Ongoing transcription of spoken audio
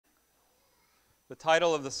The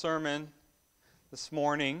title of the sermon this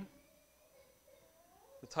morning,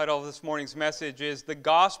 the title of this morning's message is, "The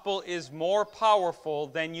Gospel is more powerful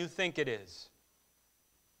than you think it is."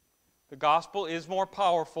 The gospel is more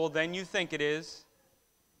powerful than you think it is.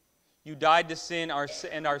 You died to sin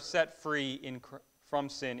and are set free from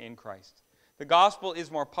sin in Christ. The gospel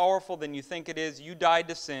is more powerful than you think it is. You died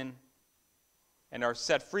to sin and are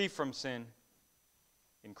set free from sin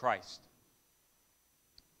in Christ.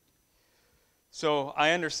 So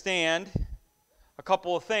I understand a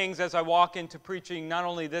couple of things as I walk into preaching not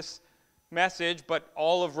only this message, but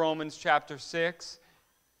all of Romans chapter 6.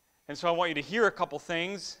 And so I want you to hear a couple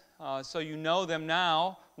things so you know them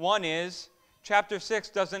now. One is, chapter 6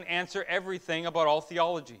 doesn't answer everything about all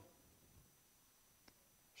theology.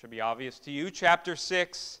 Should be obvious to you. Chapter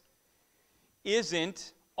 6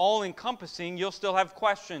 isn't all-encompassing. You'll still have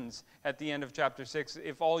questions at the end of chapter 6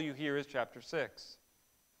 if all you hear is chapter 6.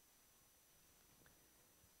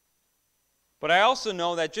 But I also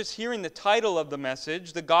know that just hearing the title of the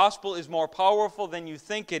message, "The Gospel is more powerful than you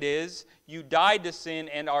think it is. You died to sin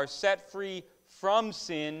and are set free from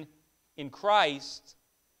sin in Christ,"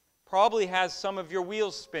 probably has some of your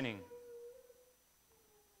wheels spinning.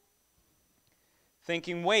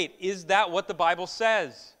 Thinking, wait, is that what the Bible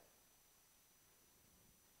says?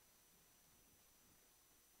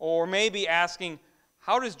 Or maybe asking,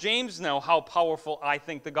 how does James know how powerful I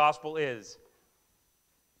think the gospel is?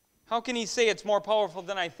 How can he say it's more powerful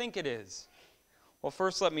than I think it is? Well,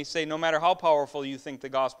 first let me say, no matter how powerful you think the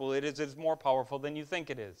gospel it is more powerful than you think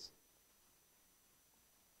it is.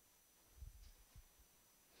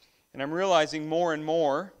 And I'm realizing more and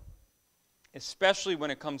more, especially when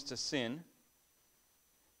it comes to sin,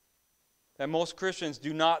 that most Christians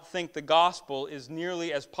do not think the gospel is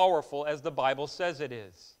nearly as powerful as the Bible says it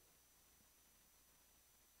is.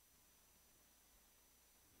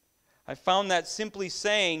 I found that simply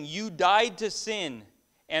saying, "You died to sin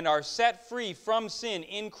and are set free from sin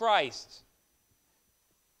in Christ,"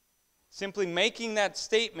 simply making that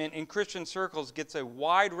statement in Christian circles gets a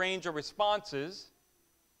wide range of responses,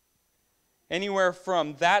 anywhere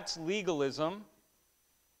from "that's legalism"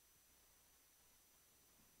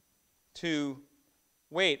 to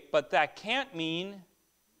 "wait, but that can't mean."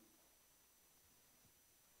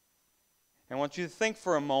 I want you to think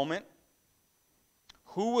for a moment.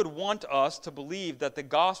 Who would want us to believe that the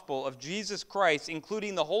gospel of Jesus Christ,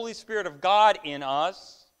 including the Holy Spirit of God in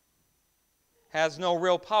us, has no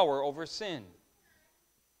real power over sin?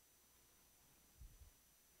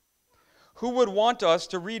 Who would want us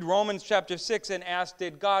to read Romans chapter 6 and ask,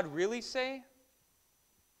 did God really say?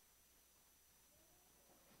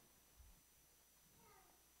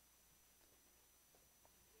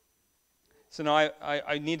 So now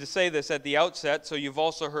I need to say this at the outset, so you've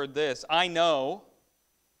also heard this. I know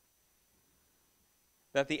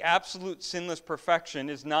that the absolute sinless perfection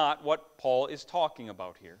is not what Paul is talking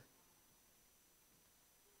about here.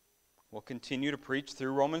 We'll continue to preach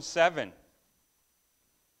through Romans 7,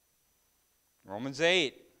 Romans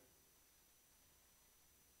 8.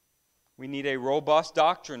 We need a robust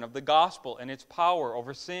doctrine of the gospel and its power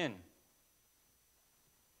over sin.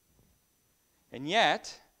 And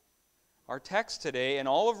yet, our text today and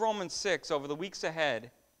all of Romans 6 over the weeks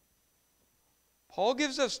ahead, Paul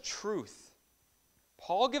gives us truth.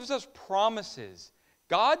 Paul gives us promises.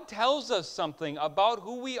 God tells us something about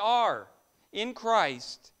who we are in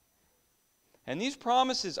Christ. And these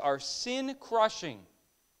promises are sin-crushing,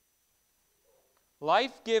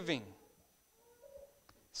 life-giving,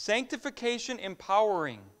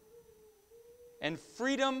 sanctification-empowering, and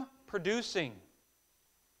freedom-producing.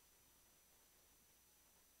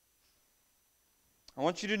 I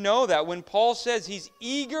want you to know that when Paul says he's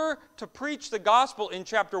eager to preach the gospel in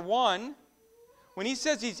chapter 1, when he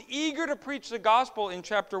says he's eager to preach the gospel in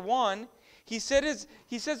chapter 1, he says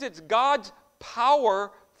it's God's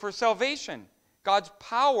power for salvation. God's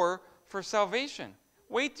power for salvation.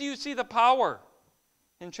 Wait till you see the power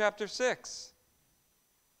in chapter 6.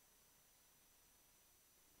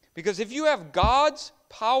 Because if you have God's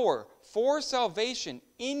power for salvation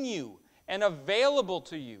in you and available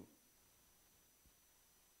to you,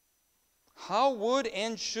 how would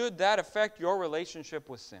and should that affect your relationship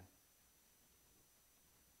with sin?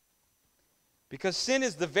 Because sin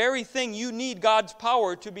is the very thing you need God's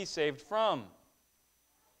power to be saved from.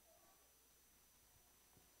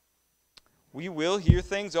 We will hear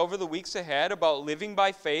things over the weeks ahead about living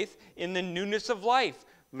by faith in the newness of life.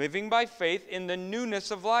 Living by faith in the newness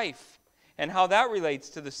of life. And how that relates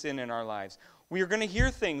to the sin in our lives. We are going to hear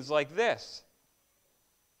things like this.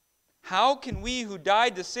 How can we who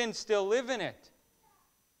died to sin still live in it?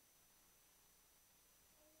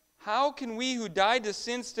 How can we who died to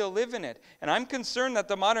sin still live in it? And I'm concerned that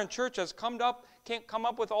the modern church can't come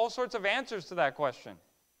up with all sorts of answers to that question.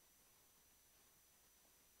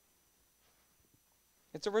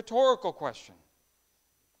 It's a rhetorical question.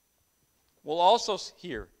 We'll also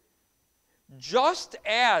hear, just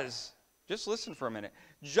listen for a minute,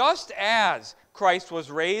 just as Christ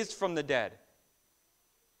was raised from the dead,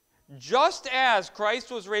 just as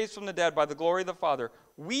Christ was raised from the dead by the glory of the Father,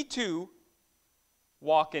 we too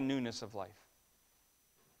walk in newness of life.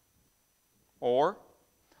 Or,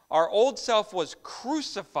 our old self was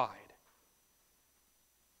crucified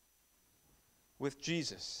with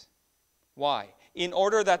Jesus. Why? In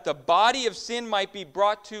order that the body of sin might be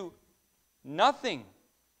brought to nothing,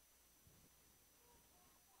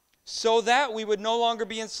 so that we would no longer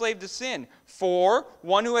be enslaved to sin. For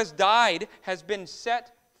one who has died has been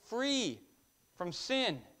set free from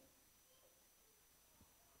sin.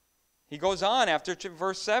 He goes on after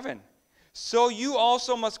verse 7. So you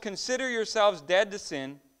also must consider yourselves dead to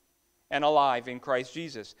sin and alive in Christ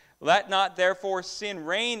Jesus. Let not therefore sin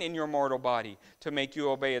reign in your mortal body to make you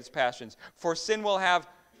obey its passions. For sin will have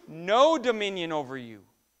no dominion over you.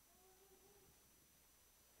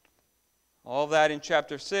 All that in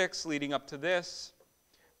chapter 6 leading up to this.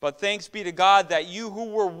 But thanks be to God that you who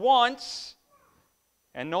were once,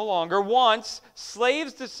 and no longer once,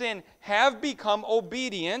 slaves to sin, have become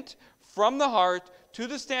obedient from the heart to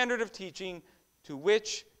the standard of teaching to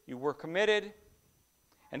which you were committed.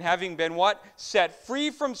 And having been what? Set free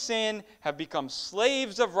from sin, have become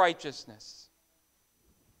slaves of righteousness.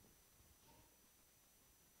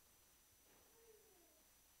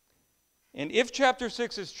 And if chapter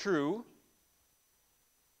 6 is true,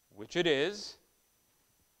 which it is,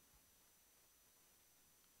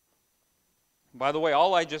 by the way,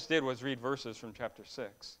 all I just did was read verses from chapter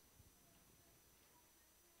 6.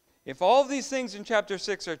 If all of these things in chapter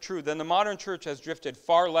 6 are true, then the modern church has drifted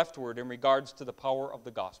far leftward in regards to the power of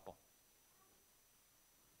the gospel.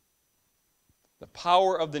 The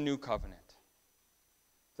power of the new covenant.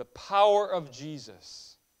 The power of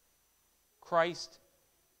Jesus. Christ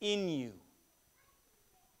in you.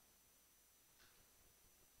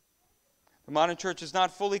 The modern church is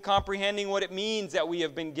not fully comprehending what it means that we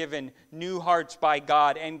have been given new hearts by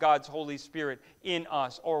God and God's Holy Spirit in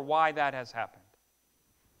us, or why that has happened.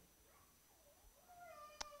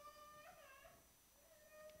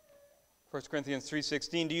 1 Corinthians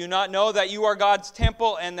 3:16, do you not know that you are God's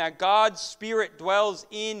temple and that God's Spirit dwells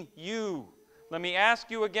in you? Let me ask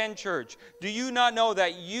you again, church. Do you not know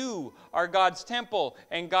that you are God's temple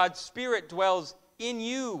and God's Spirit dwells in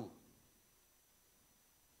you?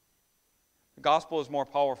 The gospel is more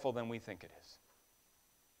powerful than we think it is.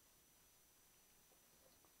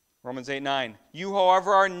 Romans 8:9, you,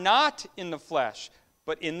 however, are not in the flesh,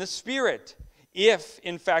 but in the Spirit, if,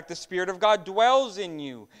 in fact, the Spirit of God dwells in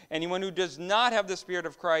you. Anyone who does not have the Spirit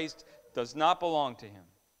of Christ does not belong to him.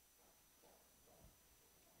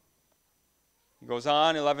 He goes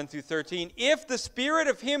on, 11 through 13. If the Spirit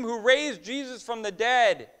of him who raised Jesus from the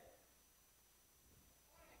dead,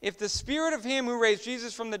 if the Spirit of him who raised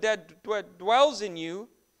Jesus from the dead dwells in you,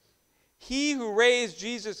 he who raised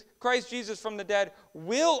Christ Jesus from the dead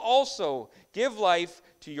will also give life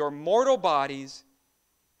to your mortal bodies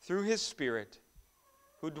through his Spirit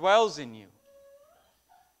who dwells in you.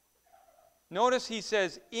 Notice he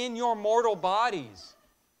says, in your mortal bodies.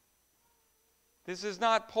 This is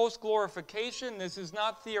not post-glorification. This is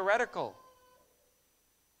not theoretical.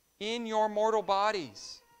 In your mortal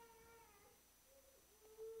bodies.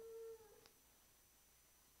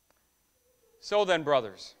 So then,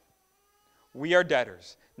 brothers, we are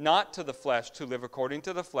debtors, not to the flesh, to live according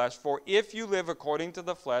to the flesh. For if you live according to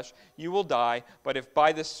the flesh, you will die. But if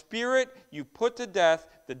by the Spirit you put to death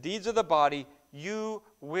the deeds of the body, you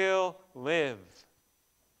will live.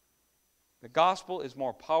 The gospel is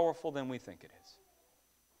more powerful than we think it is.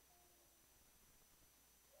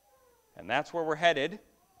 And that's where we're headed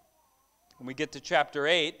when we get to chapter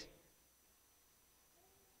 8.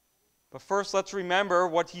 But first, let's remember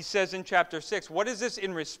what he says in chapter 6. What is this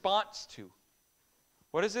in response to?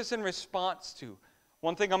 What is this in response to?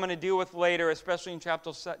 One thing I'm going to deal with later, especially in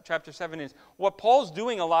chapter 7, is what Paul's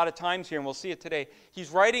doing a lot of times here, and we'll see it today. He's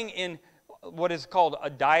writing in what is called a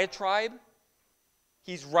diatribe.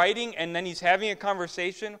 He's writing, and then he's having a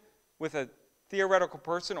conversation with a theoretical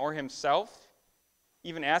person or himself,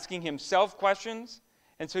 even asking himself questions.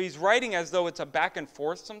 And so he's writing as though it's a back and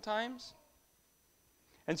forth sometimes.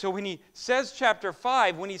 And so when he says chapter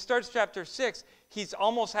 5, when he starts chapter 6, he's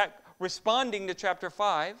almost responding to chapter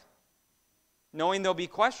 5, knowing there'll be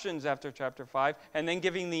questions after chapter 5, and then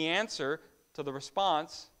giving the answer to the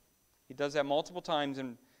response. He does that multiple times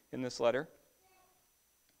in in this letter.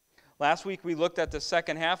 Last week we looked at the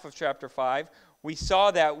second half of chapter 5. We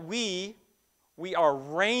saw that we are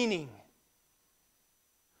reigning.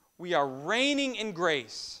 We are reigning in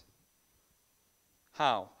grace.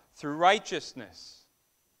 How? Through righteousness.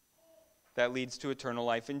 That leads to eternal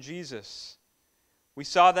life in Jesus. We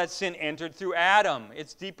saw that sin entered through Adam.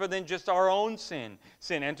 It's deeper than just our own sin.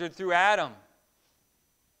 Sin entered through Adam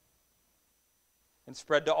and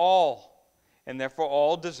spread to all. And therefore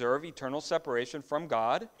all deserve eternal separation from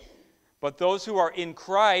God. But those who are in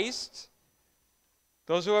Christ,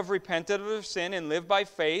 those who have repented of their sin and live by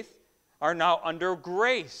faith, are now under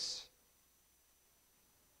grace.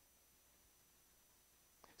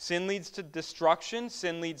 Sin leads to destruction,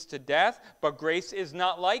 sin leads to death, but grace is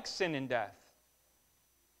not like sin and death.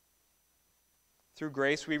 Through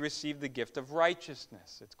grace we receive the gift of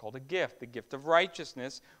righteousness. It's called a gift, the gift of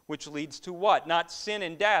righteousness, which leads to what? Not sin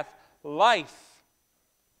and death, life.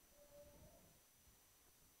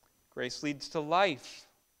 Grace leads to life.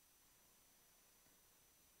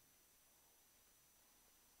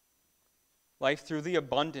 Life through the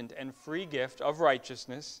abundant and free gift of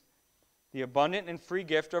righteousness. The abundant and free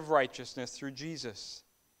gift of righteousness through Jesus.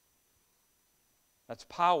 That's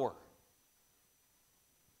power.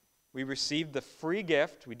 We received the free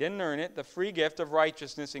gift, we didn't earn it, the free gift of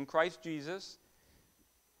righteousness in Christ Jesus.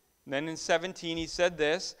 And then in 17 he said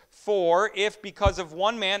this, for if because of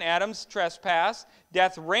one man, Adam's trespass,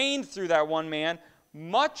 death reigned through that one man,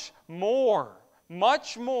 much more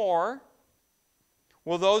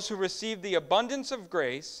will those who receive the abundance of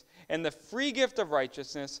grace and the free gift of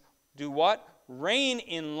righteousness do what? Reign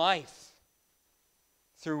in life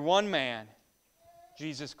through one man,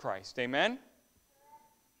 Jesus Christ. Amen?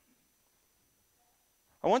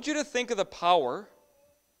 I want you to think of the power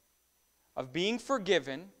of being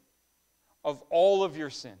forgiven of all of your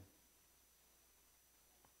sin.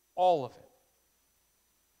 All of it.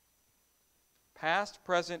 Past,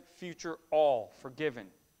 present, future, all forgiven.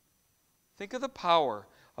 Think of the power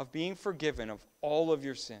of being forgiven of all of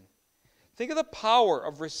your sin. Think of the power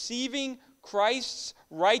of receiving Christ's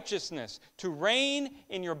righteousness to reign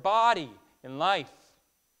in your body, in life.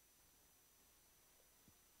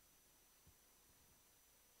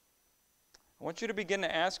 I want you to begin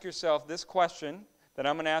to ask yourself this question that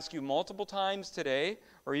I'm going to ask you multiple times today,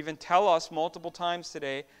 or even tell us multiple times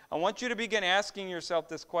today. I want you to begin asking yourself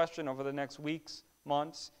this question over the next weeks,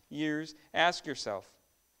 months, years. Ask yourself.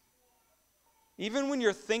 Even when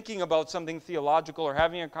you're thinking about something theological or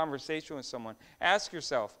having a conversation with someone, ask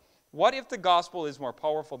yourself, what if the gospel is more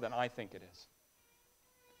powerful than I think it is?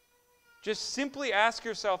 Just simply ask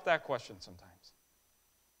yourself that question sometimes.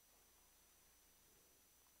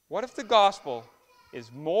 What if the gospel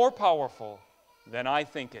is more powerful than I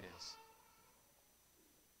think it is?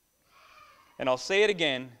 And I'll say it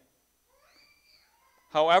again.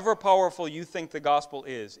 However powerful you think the gospel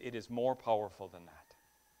is, it is more powerful than that.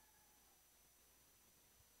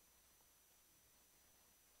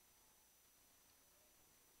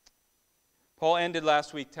 Paul ended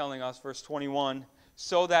last week telling us, verse 21,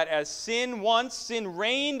 so that as sin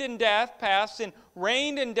reigned in death, past sin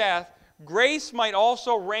reigned in death, grace might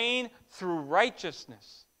also reign through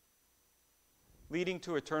righteousness, leading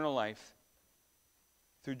to eternal life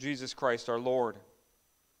through Jesus Christ our Lord.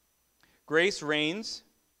 Grace reigns.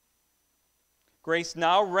 Grace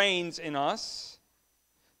now reigns in us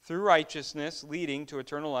through righteousness, leading to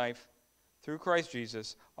eternal life through Christ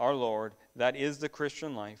Jesus our Lord. That is the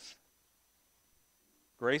Christian life.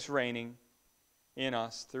 Grace reigning in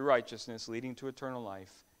us through righteousness, leading to eternal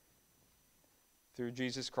life through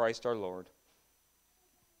Jesus Christ our Lord.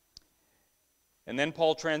 And then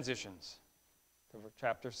Paul transitions to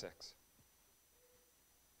chapter 6.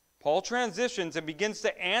 Paul transitions and begins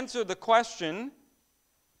to answer the question,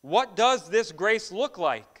 what does this grace look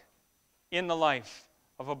like in the life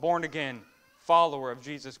of a born-again follower of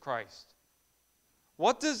Jesus Christ?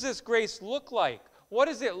 What does this grace look like? What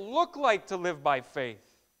does it look like to live by faith?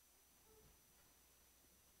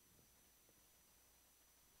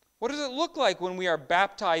 What does it look like when we are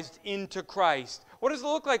baptized into Christ? What does it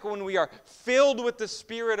look like when we are filled with the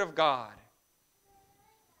Spirit of God?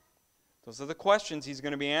 Those are the questions he's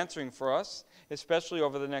going to be answering for us, especially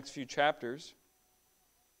over the next few chapters.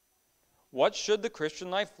 What should the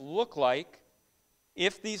Christian life look like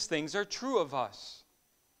if these things are true of us?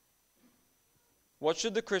 What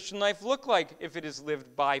should the Christian life look like if it is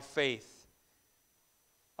lived by faith?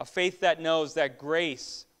 A faith that knows that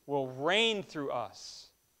grace will reign through us,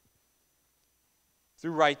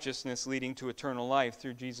 through righteousness leading to eternal life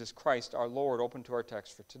through Jesus Christ our Lord. Open to our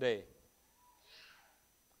text for today.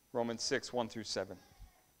 Romans 6, 1 through 7.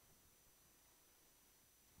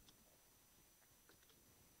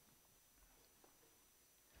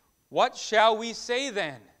 What shall we say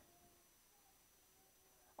then?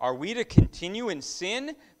 Are we to continue in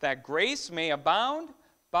sin that grace may abound?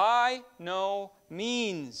 By no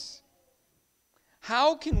means.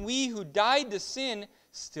 How can we who died to sin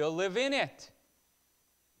still live in it?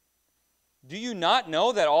 Do you not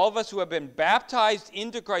know that all of us who have been baptized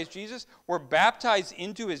into Christ Jesus were baptized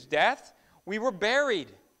into his death? We were buried.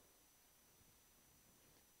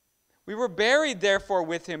 We were buried, therefore,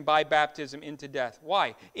 with him by baptism into death.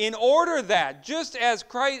 Why? In order that, just as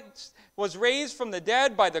Christ was raised from the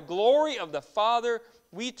dead by the glory of the Father,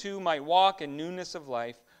 we too might walk in newness of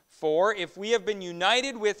life. For if we have been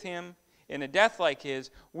united with him in a death like his,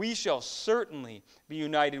 we shall certainly be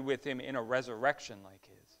united with him in a resurrection like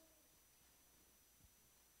his.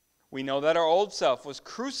 We know that our old self was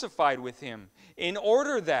crucified with him in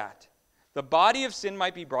order that the body of sin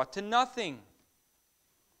might be brought to nothing,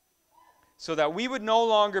 so that we would no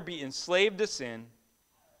longer be enslaved to sin.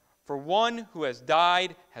 For one who has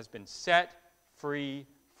died has been set free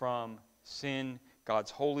from sin. God's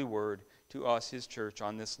holy word to us, his church,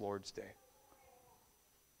 on this Lord's Day.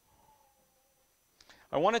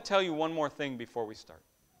 I want to tell you one more thing before we start.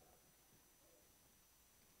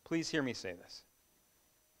 Please hear me say this.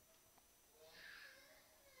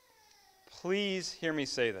 Please hear me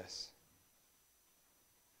say this.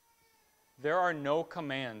 There are no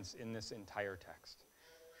commands in this entire text.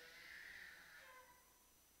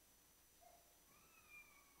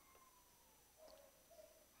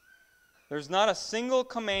 There's not a single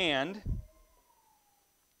command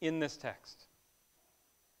in this text.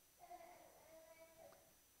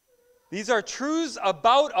 These are truths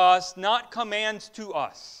about us, not commands to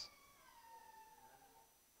us.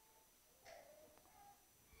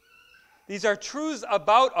 These are truths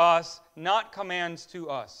about us, not commands to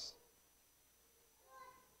us.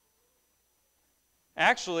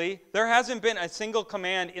 Actually, there hasn't been a single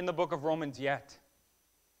command in the book of Romans yet.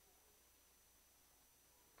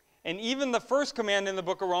 And even the first command in the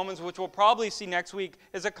book of Romans, which we'll probably see next week,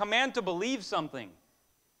 is a command to believe something.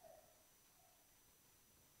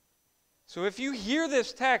 So if you hear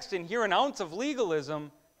this text and hear an ounce of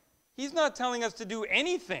legalism, he's not telling us to do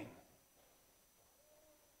anything.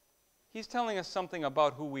 He's telling us something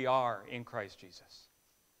about who we are in Christ Jesus.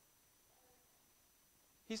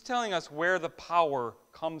 He's telling us where the power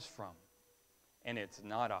comes from, and it's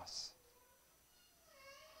not us.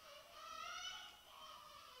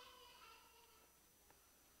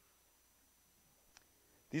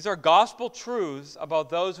 These are gospel truths about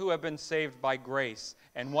those who have been saved by grace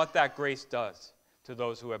and what that grace does to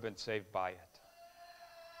those who have been saved by it.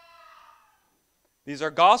 These are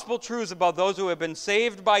gospel truths about those who have been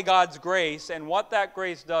saved by God's grace and what that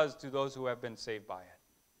grace does to those who have been saved by it.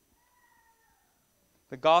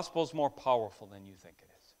 The gospel is more powerful than you think it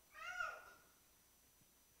is.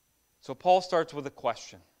 So Paul starts with a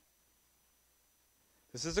question.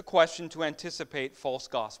 This is a question to anticipate false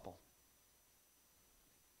gospel.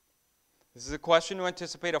 This is a question to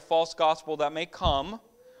anticipate a false gospel that may come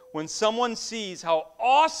when someone sees how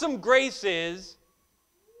awesome grace is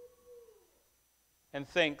and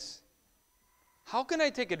thinks, how can I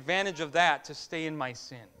take advantage of that to stay in my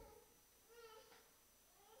sin?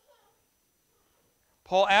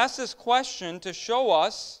 Paul asks this question to show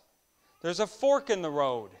us there's a fork in the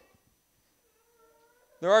road.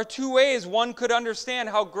 There are two ways one could understand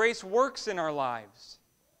how grace works in our lives,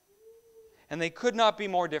 and they could not be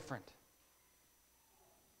more different.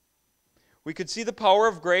 We could see the power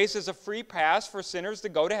of grace as a free pass for sinners to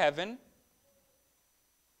go to heaven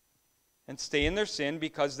and stay in their sin,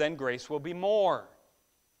 because then grace will be more.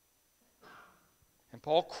 And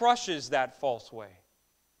Paul crushes that false way.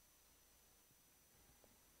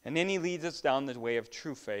 And then he leads us down the way of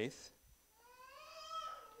true faith,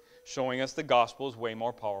 showing us the gospel is way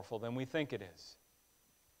more powerful than we think it is.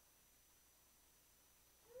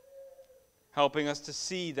 Helping us to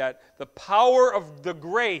see that the power of the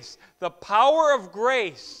grace, the power of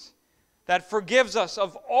grace that forgives us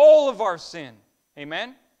of all of our sin.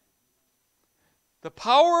 Amen? The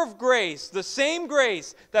power of grace, the same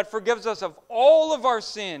grace that forgives us of all of our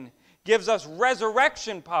sin, gives us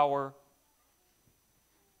resurrection power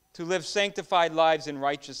to live sanctified lives in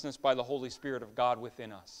righteousness by the Holy Spirit of God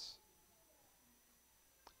within us.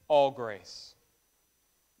 All grace.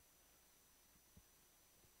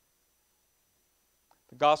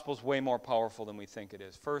 The gospel is way more powerful than we think it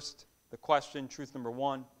is. First, the question, truth number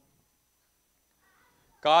one.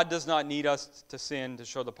 God does not need us to sin to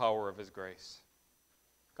show the power of his grace.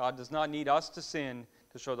 God does not need us to sin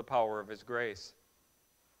to show the power of his grace.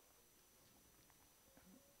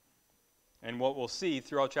 And what we'll see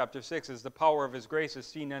throughout chapter 6 is the power of his grace is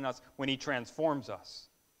seen in us when he transforms us.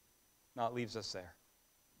 Now it leaves us there.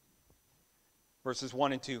 Verses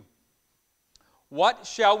 1 and 2. What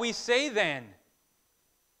shall we say then?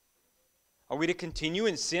 Are we to continue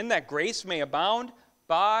in sin that grace may abound?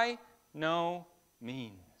 By no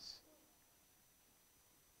means.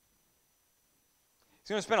 He's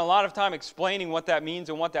going to spend a lot of time explaining what that means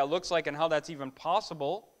and what that looks like and how that's even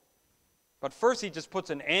possible. But first he just puts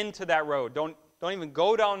an end to that road. Don't even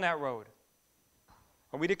go down that road.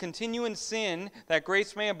 Are we to continue in sin that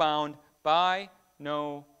grace may abound? By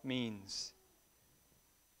no means.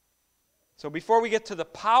 So before we get to the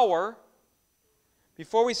power,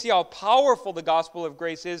 before we see how powerful the gospel of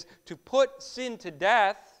grace is to put sin to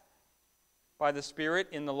death by the Spirit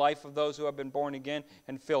in the life of those who have been born again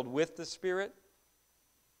and filled with the Spirit,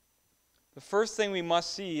 the first thing we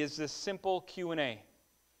must see is this simple Q&A.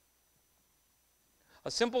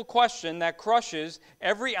 A simple question that crushes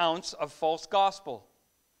every ounce of false gospel.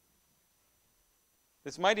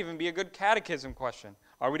 This might even be a good catechism question.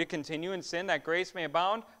 Are we to continue in sin that grace may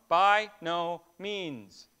abound? By no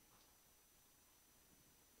means.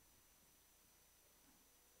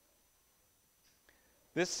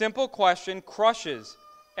 This simple question crushes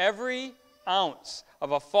every ounce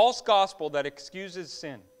of a false gospel that excuses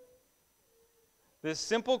sin. This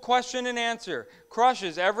simple question and answer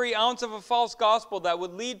crushes every ounce of a false gospel that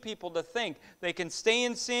would lead people to think they can stay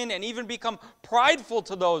in sin and even become prideful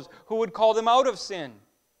to those who would call them out of sin.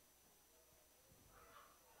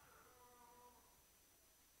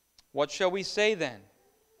 What shall we say then?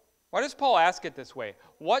 Why does Paul ask it this way?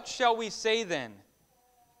 What shall we say then?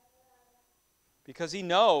 Because he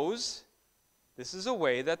knows this is a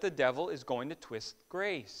way that the devil is going to twist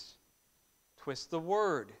grace, twist the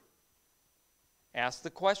word. Ask the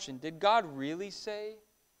question, did God really say?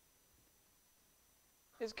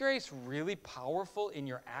 Is grace really powerful in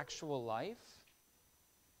your actual life?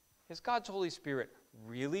 Is God's Holy Spirit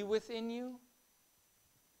really within you?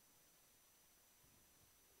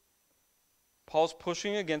 Paul's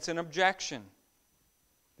pushing against an objection.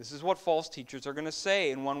 This is what false teachers are going to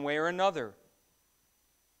say in one way or another.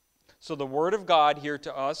 So the Word of God here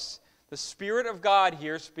to us, the Spirit of God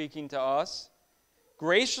here speaking to us,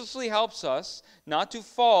 graciously helps us not to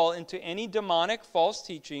fall into any demonic false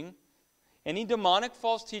teaching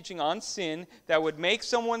on sin that would make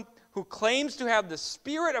someone who claims to have the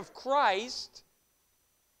Spirit of Christ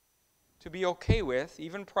to be okay with,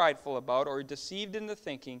 even prideful about, or deceived into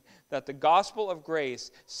thinking that the gospel of grace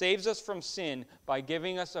saves us from sin by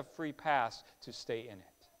giving us a free pass to stay in it.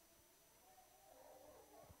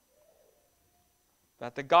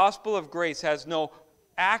 That the gospel of grace has no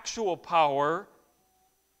actual power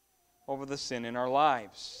over the sin in our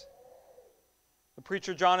lives. The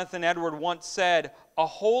preacher Jonathan Edward once said, "A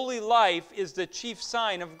holy life is the chief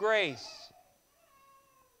sign of grace."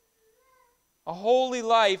 A holy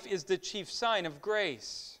life is the chief sign of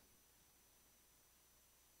grace.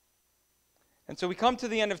 And so we come to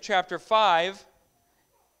the end of chapter 5,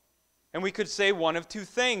 and we could say one of two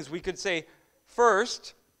things. We could say,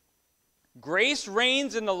 first, grace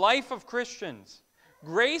reigns in the life of Christians.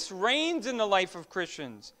 Grace reigns in the life of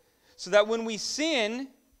Christians. So that when we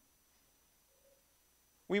sin,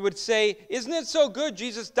 we would say, isn't it so good?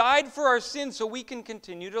 Jesus died for our sins so we can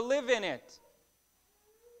continue to live in it.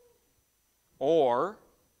 Or,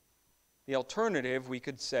 the alternative, we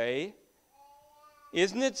could say,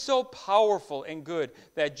 isn't it so powerful and good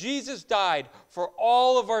that Jesus died for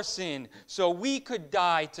all of our sin so we could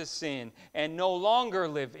die to sin and no longer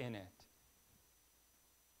live in it?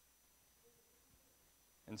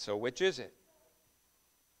 And so, which is it?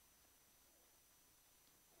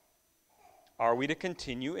 Are we to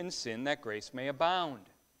continue in sin that grace may abound?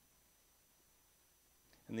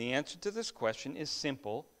 And the answer to this question is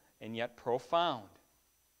simple and yet profound.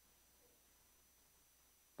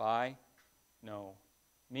 By no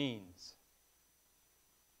means.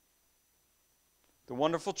 The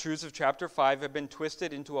wonderful truths of chapter 5 have been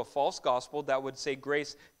twisted into a false gospel that would say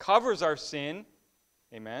grace covers our sin.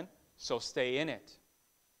 Amen. So stay in it.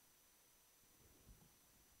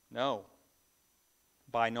 No.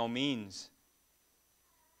 By no means.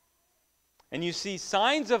 And you see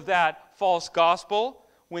signs of that false gospel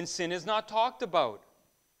when sin is not talked about,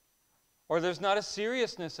 or there's not a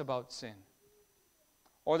seriousness about sin,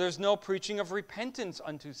 or there's no preaching of repentance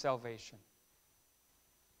unto salvation,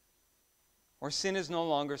 or sin is no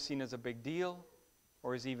longer seen as a big deal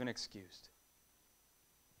or is even excused.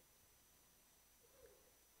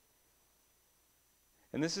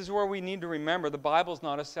 And this is where we need to remember the Bible's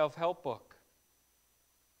not a self-help book.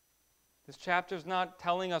 This chapter is not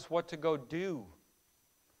telling us what to go do.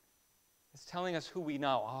 It's telling us who we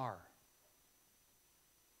now are.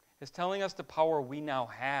 It's telling us the power we now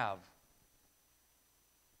have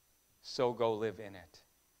so go live in it.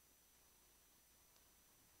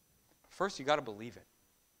 First, you got to believe it.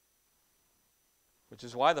 Which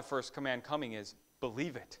is why the first command coming is,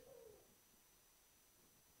 believe it.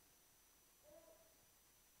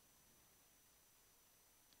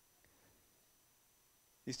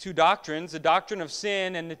 These two doctrines, the doctrine of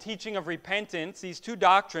sin and the teaching of repentance, these two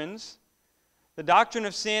doctrines, the doctrine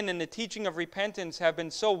of sin and the teaching of repentance, have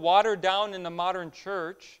been so watered down in the modern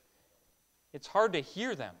church, it's hard to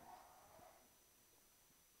hear them.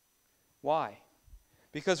 Why?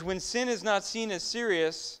 Because when sin is not seen as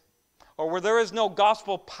serious, or where there is no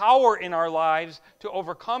gospel power in our lives to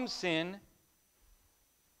overcome sin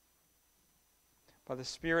by the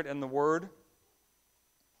Spirit and the Word,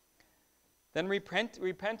 then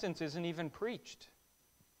repentance isn't even preached.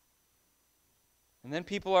 And then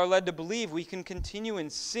people are led to believe we can continue in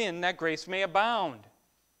sin that grace may abound.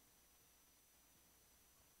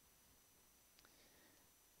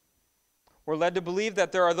 We're led to believe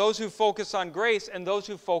that there are those who focus on grace and those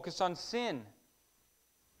who focus on sin.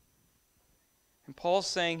 And Paul's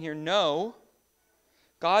saying here, no,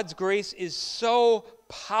 God's grace is so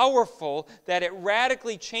powerful that it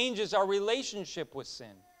radically changes our relationship with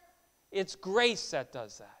sin. It's grace that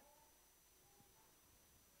does that.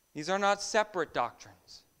 These are not separate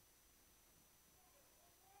doctrines.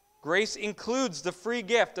 Grace includes the free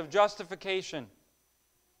gift of justification.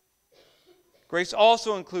 Grace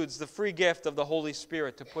also includes the free gift of the Holy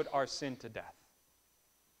Spirit to put our sin to death.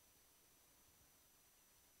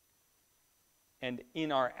 And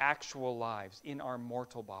in our actual lives, in our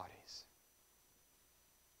mortal bodies.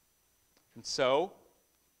 And so,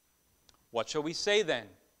 what shall we say then?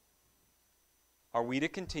 Are we to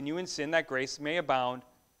continue in sin that grace may abound?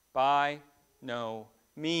 By no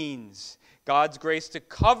means. God's grace to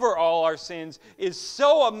cover all our sins is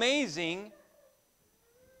so amazing.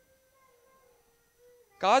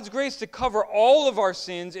 God's grace to cover all of our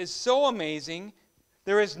sins is so amazing.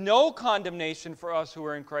 There is no condemnation for us who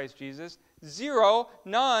are in Christ Jesus. Zero,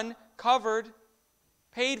 none, covered,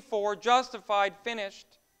 paid for, justified, finished.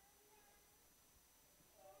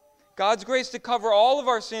 God's grace to cover all of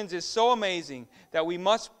our sins is so amazing that we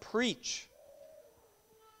must preach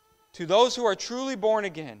to those who are truly born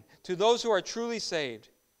again, to those who are truly saved.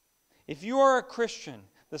 If you are a Christian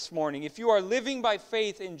this morning, if you are living by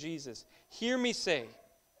faith in Jesus, hear me say,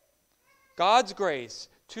 God's grace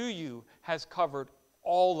to you has covered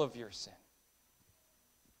all of your sin.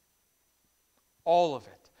 All of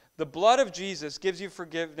it. The blood of Jesus gives you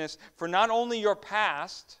forgiveness for not only your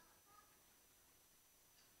past,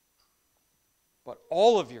 but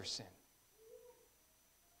all of your sin.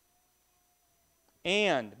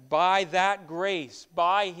 And by that grace,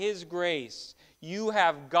 by His grace, you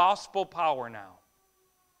have gospel power now.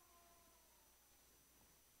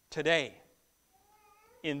 Today,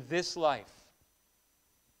 in this life.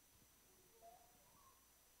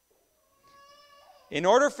 In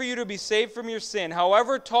order for you to be saved from your sin,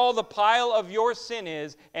 however tall the pile of your sin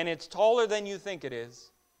is, and it's taller than you think it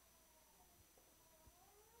is,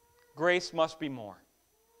 grace must be more.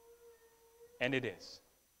 And it is.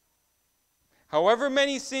 However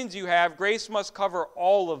many sins you have, grace must cover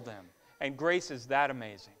all of them. And grace is that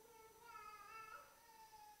amazing.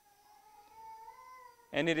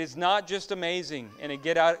 And it is not just amazing in a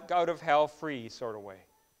get out of hell free sort of way.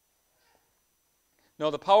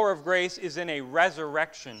 No, the power of grace is in a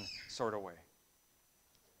resurrection sort of way.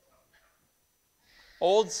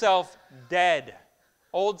 Old self dead.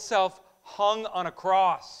 Old self hung on a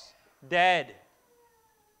cross. Dead.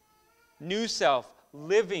 New self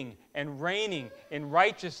living and reigning in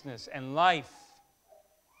righteousness and life.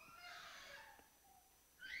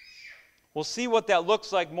 We'll see what that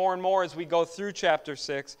looks like more and more as we go through chapter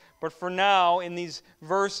 6. But for now, in these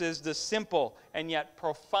verses, the simple and yet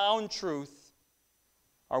profound truth,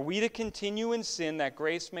 are we to continue in sin that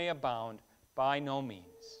grace may abound? By no means.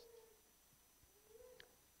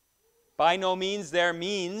 By no means there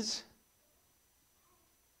means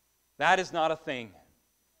that is not a thing.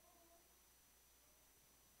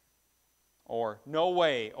 Or no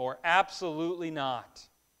way, or absolutely not.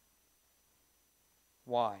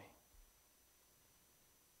 Why?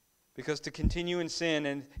 Because to continue in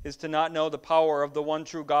sin is to not know the power of the one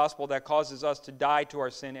true gospel that causes us to die to our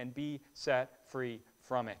sin and be set free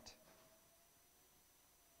from it.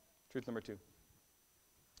 Truth number 2.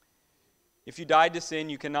 If you died to sin,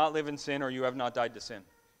 you cannot live in sin, or you have not died to sin.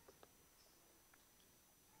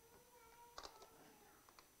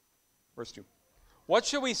 Verse 2. What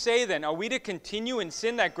shall we say then? Are we to continue in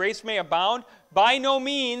sin that grace may abound? By no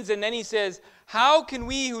means. And then he says, how can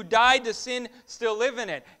we who died to sin still live in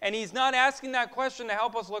it? And he's not asking that question to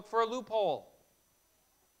help us look for a loophole.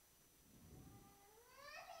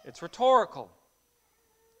 It's rhetorical.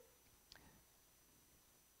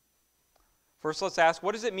 First, let's ask,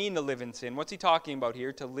 what does it mean to live in sin? What's he talking about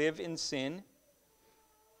here, to live in sin?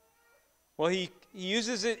 Well, he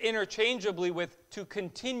uses it interchangeably with to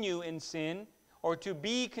continue in sin or to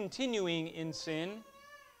be continuing in sin.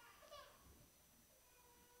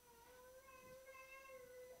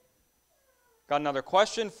 Got another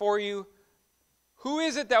question for you. Who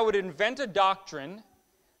is it that would invent a doctrine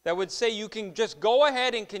that would say you can just go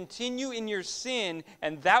ahead and continue in your sin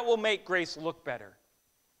and that will make grace look better?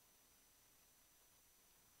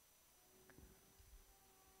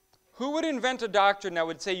 Who would invent a doctrine that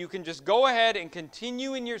would say you can just go ahead and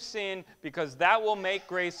continue in your sin because that will make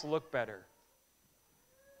grace look better?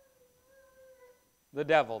 The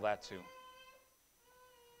devil, that's who.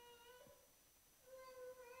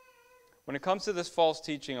 When it comes to this false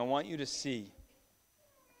teaching, I want you to see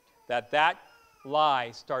that that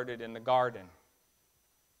lie started in the garden.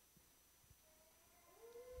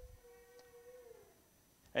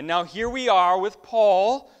 And now here we are with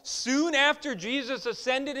Paul. Soon after Jesus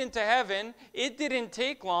ascended into heaven, it didn't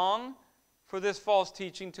take long for this false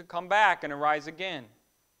teaching to come back and arise again.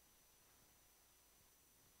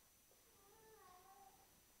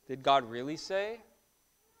 Did God really say?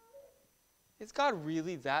 Is God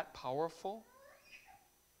really that powerful?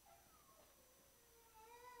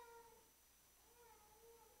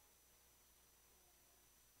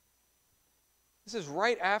 This is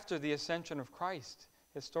right after the ascension of Christ,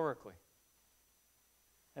 historically.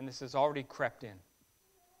 And this has already crept in.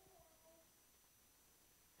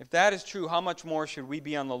 If that is true, how much more should we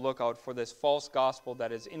be on the lookout for this false gospel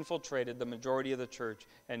that has infiltrated the majority of the church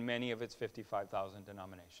and many of its 55,000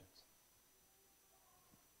 denominations?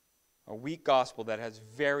 A weak gospel that has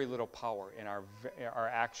very little power in our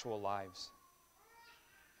actual lives.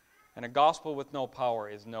 And a gospel with no power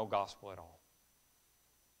is no gospel at all.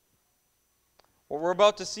 What we're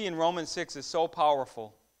about to see in Romans 6 is so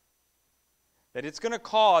powerful that it's going to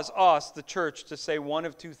cause us, the church, to say one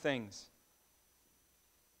of two things.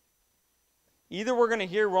 Either we're going to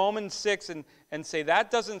hear Romans 6 and say,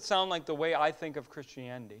 that doesn't sound like the way I think of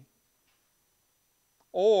Christianity.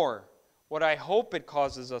 Or, what I hope it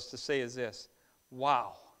causes us to say is this: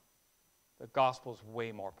 wow, the gospel is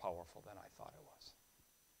way more powerful than I thought it was.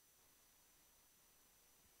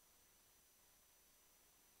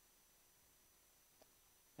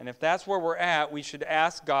 And if that's where we're at, we should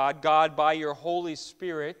ask God, God, by your Holy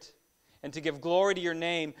Spirit, and to give glory to your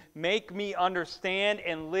name, make me understand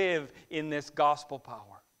and live in this gospel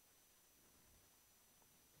power.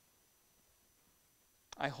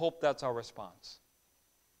 I hope that's our response.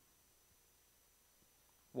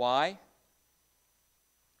 Why?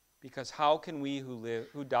 Because how can we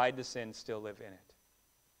who died to sin still live in it?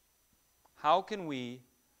 How can we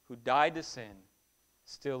who died to sin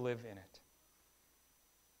still live in it?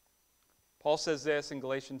 Paul says this in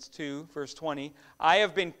Galatians 2, verse 20, I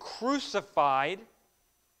have been crucified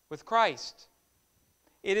with Christ.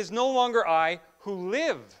 It is no longer I who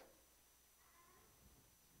live,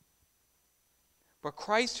 but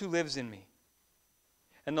Christ who lives in me.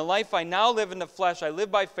 And the life I now live in the flesh, I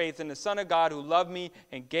live by faith in the Son of God who loved me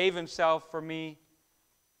and gave himself for me.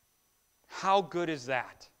 How good is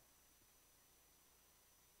that?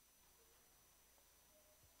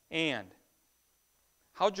 And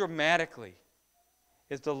how dramatically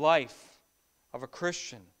is the life of a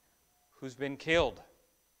Christian who's been killed,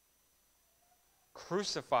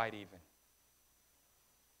 crucified even,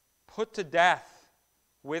 put to death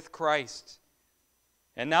with Christ,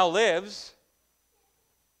 and now lives,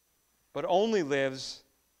 but only lives,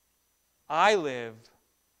 I live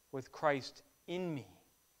with Christ in me.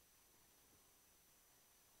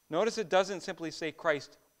 Notice it doesn't simply say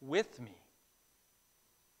Christ with me.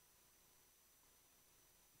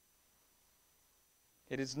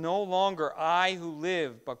 It is no longer I who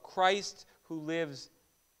live, but Christ who lives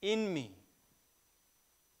in me.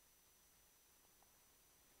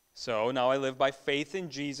 So now I live by faith in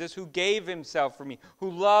Jesus who gave himself for me, who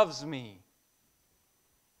loves me.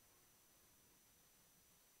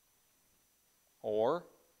 Or,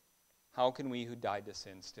 how can we who died to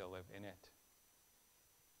sin still live in it?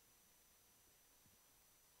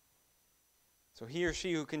 So he or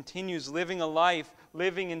she who continues living a life,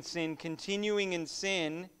 living in sin, continuing in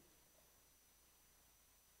sin,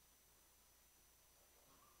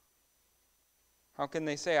 how can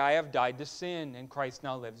they say, I have died to sin and Christ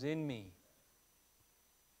now lives in me?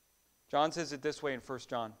 John says it this way in 1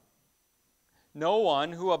 John. No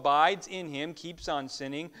one who abides in him keeps on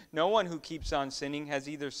sinning. No one who keeps on sinning has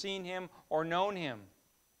either seen him or known him.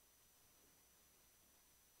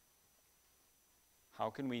 How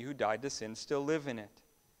can we who died to sin still live in it?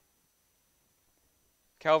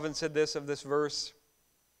 Calvin said this of this verse: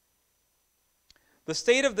 the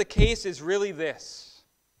state of the case is really this.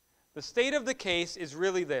 The state of the case is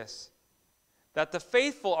really this: that the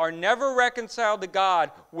faithful are never reconciled to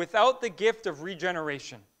God without the gift of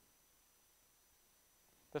regeneration.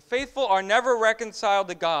 The faithful are never reconciled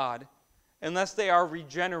to God unless they are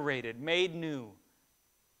regenerated, made new,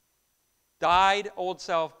 died, old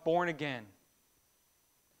self, born again.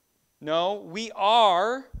 No, we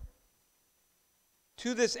are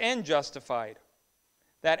to this end justified,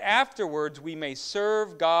 that afterwards we may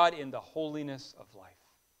serve God in the holiness of life.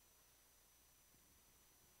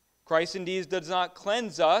 Christ indeed does not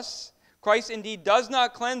cleanse us. Christ indeed does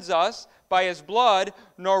not cleanse us by his blood,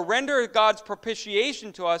 nor render God's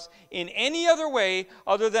propitiation to us in any other way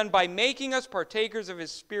other than by making us partakers of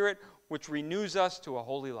his Spirit, which renews us to a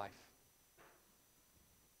holy life.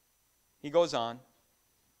 He goes on.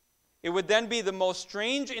 It would then be the most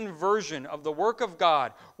strange inversion of the work of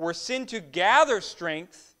God, were sin to gather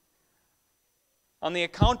strength on the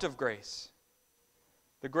account of grace.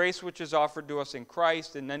 The grace which is offered to us in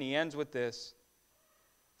Christ, and then he ends with this: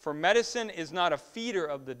 for medicine is not a feeder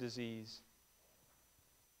of the disease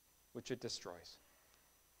which it destroys.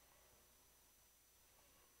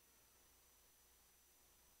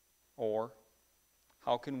 Or,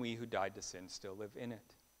 how can we who died to sin still live in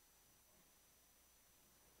it?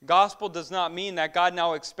 The gospel does not mean that God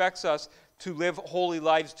now expects us to live holy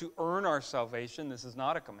lives to earn our salvation. This is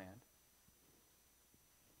not a command.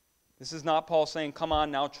 This is not Paul saying, come on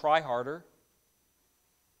now, try harder.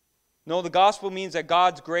 No, the gospel means that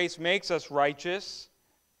God's grace makes us righteous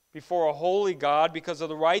before a holy God because of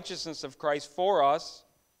the righteousness of Christ for us,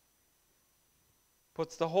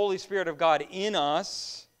 puts the Holy Spirit of God in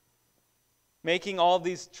us, making all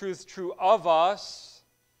these truths true of us,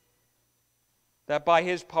 that by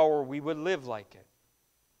his power we would live like it.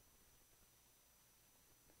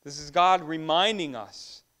 This is God reminding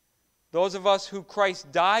us, those of us who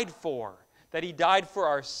Christ died for, that he died for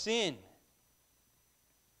our sin.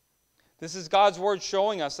 This is God's word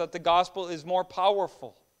showing us that the gospel is more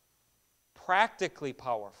powerful, practically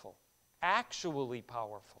powerful, actually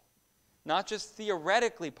powerful, not just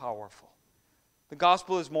theoretically powerful. The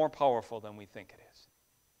gospel is more powerful than we think it is.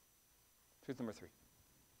 Truth number 3.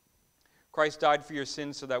 Christ died for your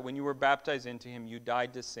sins so that when you were baptized into him, you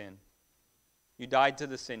died to sin. You died to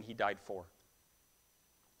the sin he died for.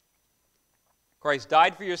 Christ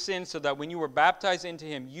died for your sins so that when you were baptized into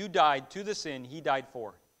him, you died to the sin he died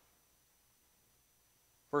for.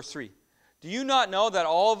 Verse 3. Do you not know that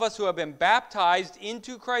all of us who have been baptized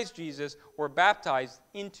into Christ Jesus were baptized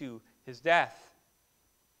into his death?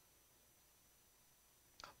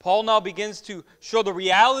 Paul now begins to show the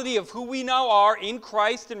reality of who we now are in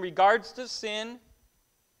Christ in regards to sin,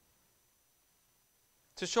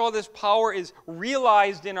 to show this power is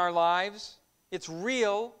realized in our lives. It's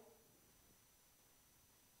real.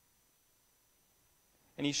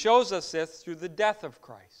 And he shows us this through the death of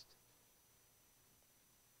Christ.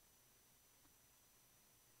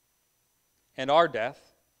 And our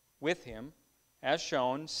death with him, as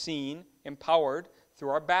shown, seen, empowered through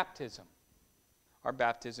our baptism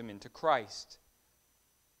into Christ.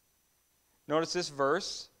 Notice this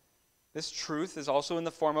verse, this truth is also in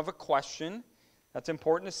the form of a question. That's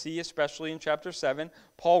important to see, especially in chapter 7.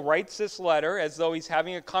 Paul writes this letter as though he's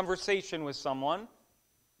having a conversation with someone. And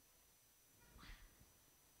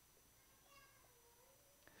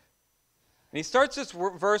he starts this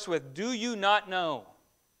verse with, do you not know?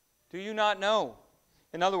 Do you not know?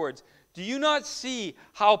 In other words, do you not see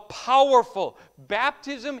how powerful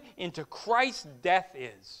baptism into Christ's death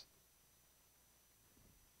is?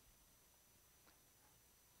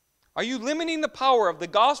 Are you limiting the power of the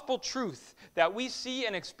gospel truth that we see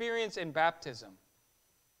and experience in baptism?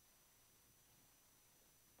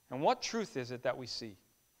 And what truth is it that we see?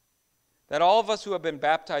 That all of us who have been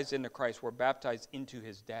baptized into Christ were baptized into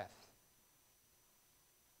his death.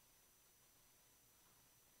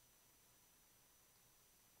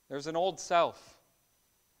 There's an old self.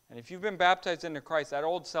 And if you've been baptized into Christ, that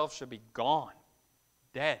old self should be gone,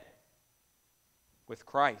 dead, with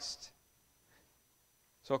Christ.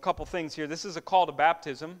 So a couple things here. This is a call to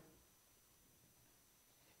baptism.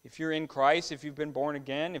 If you're in Christ, if you've been born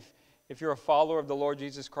again, if you're a follower of the Lord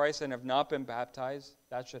Jesus Christ and have not been baptized,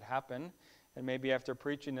 that should happen. And maybe after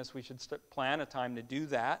preaching this, we should plan a time to do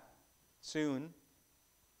that soon.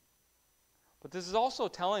 But this is also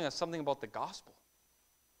telling us something about the gospel.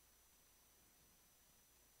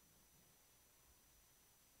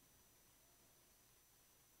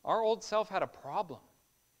 Our old self had a problem,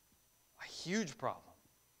 a huge problem.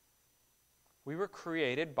 We were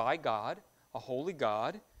created by God, a holy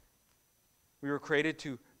God, We were created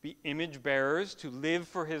to be image bearers, to live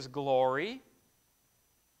for His glory.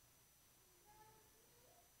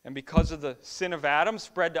 And because of the sin of Adam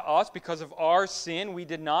spread to us, because of our sin, we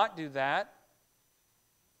did not do that.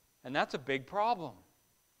 And that's a big problem.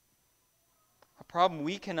 A problem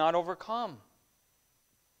we cannot overcome.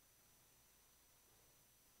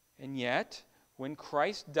 And yet, when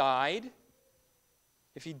Christ died,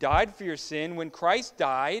 if He died for your sin, when Christ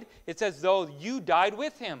died, it's as though you died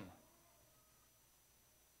with Him.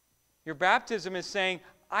 Your baptism is saying,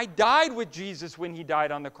 I died with Jesus when He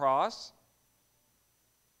died on the cross.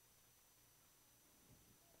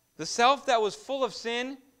 The self that was full of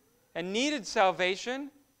sin and needed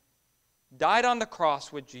salvation died on the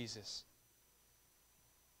cross with Jesus.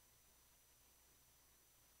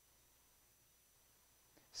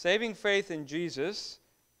 Saving faith in Jesus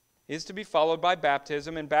is to be followed by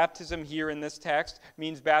baptism, and baptism here in this text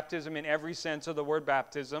means baptism in every sense of the word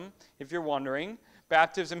baptism, if you're wondering.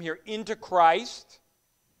 Baptism here into Christ.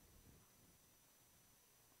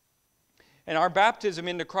 And our baptism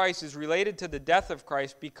into Christ is related to the death of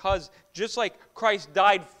Christ because just like Christ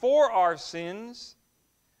died for our sins,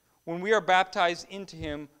 when we are baptized into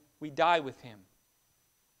Him, we die with Him.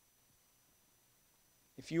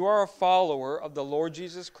 If you are a follower of the Lord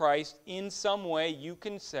Jesus Christ, in some way you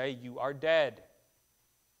can say you are dead.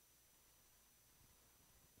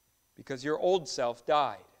 Because your old self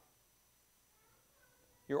died.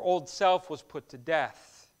 Your old self was put to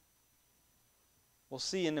death. We'll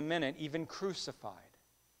see in a minute, even crucified.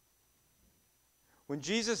 When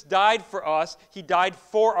Jesus died for us, He died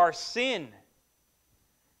for our sin.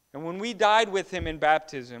 And when we died with Him in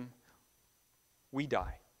baptism, we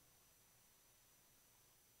die.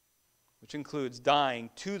 Which includes dying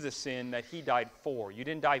to the sin that He died for. You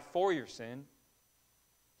didn't die for your sin.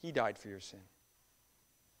 He died for your sin.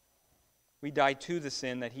 We die to the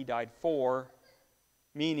sin that He died for,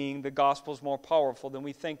 meaning the gospel is more powerful than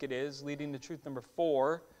we think it is, leading to truth number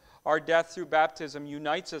 4. Our death through baptism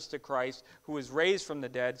unites us to Christ, who was raised from the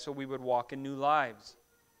dead, so we would walk in new lives.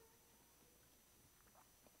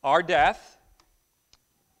 Our death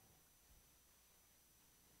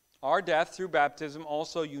through baptism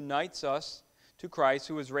also unites us to Christ,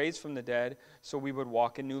 who was raised from the dead, so we would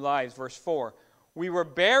walk in new lives. Verse 4, we were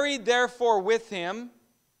buried therefore with Him.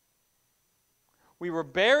 We were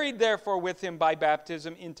buried therefore with Him by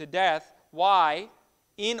baptism into death. Why?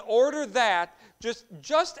 In order that,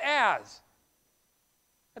 just as.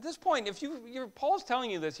 At this point, if Paul's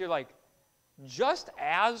telling you this, you're like, just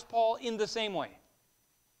as, Paul, in the same way.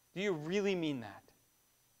 Do you really mean that?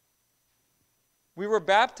 We were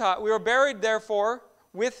buried therefore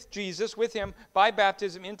with Jesus, with Him, by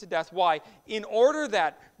baptism into death. Why? In order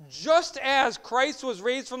that, just as Christ was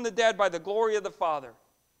raised from the dead by the glory of the Father.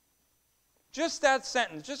 Just that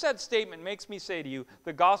sentence, just that statement makes me say to you,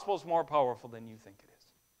 the gospel is more powerful than you think it is.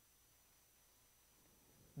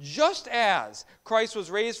 Just as Christ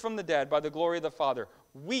was raised from the dead by the glory of the Father,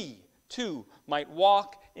 we too might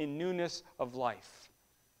walk in newness of life.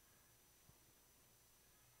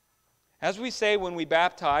 As we say when we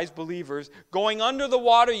baptize believers, going under the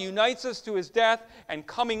water unites us to His death, and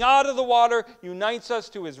coming out of the water unites us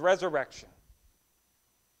to His resurrection.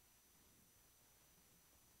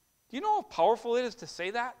 Do you know how powerful it is to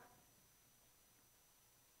say that?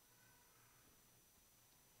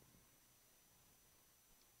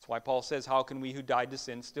 That's why Paul says, how can we who died to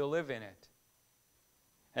sin still live in it?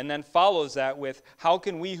 And then follows that with, how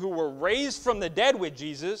can we who were raised from the dead with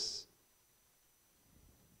Jesus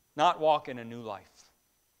not walk in a new life?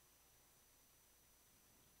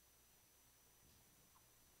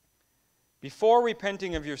 Before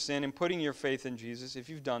repenting of your sin and putting your faith in Jesus, if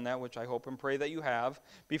you've done that, which I hope and pray that you have,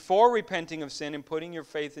 before repenting of sin and putting your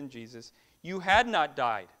faith in Jesus, you had not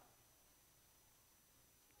died.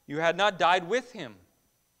 You had not died with Him.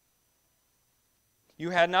 You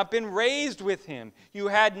had not been raised with Him. You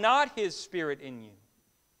had not His Spirit in you.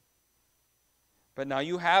 But now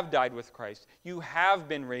you have died with Christ. You have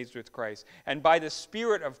been raised with Christ. And by the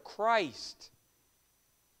Spirit of Christ,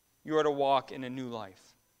 you are to walk in a new life.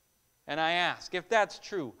 And I ask, if that's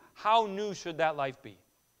true, how new should that life be?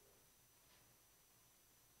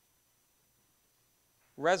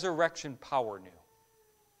 Resurrection power new.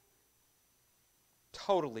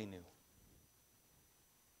 Totally new.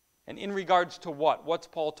 And in regards to what? What's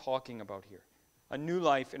Paul talking about here? A new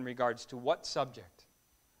life in regards to what subject?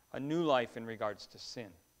 A new life in regards to sin.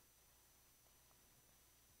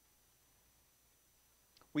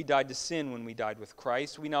 We died to sin when we died with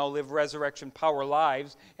Christ. We now live resurrection power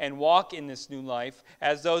lives and walk in this new life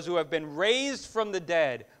as those who have been raised from the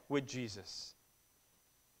dead with Jesus.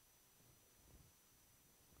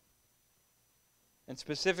 And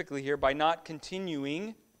specifically here, by not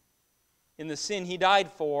continuing in the sin he died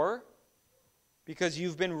for, because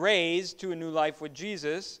you've been raised to a new life with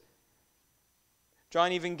Jesus.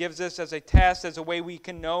 John even gives this as a test, as a way we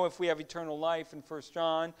can know if we have eternal life in 1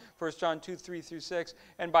 John 2, 3 through 6.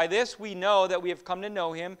 And by this we know that we have come to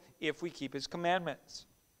know him if we keep his commandments.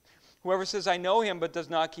 Whoever says, I know him, but does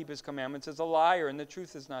not keep his commandments is a liar, and the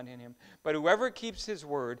truth is not in him. But whoever keeps his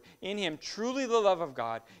word, in him truly the love of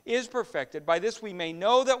God is perfected. By this we may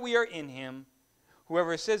know that we are in him.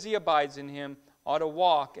 Whoever says he abides in him ought to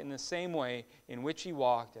walk in the same way in which he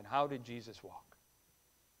walked. And how did Jesus walk?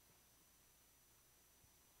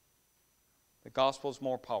 The gospel is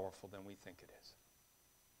more powerful than we think it is.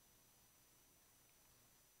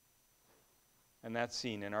 And that's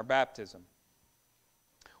seen in our baptism.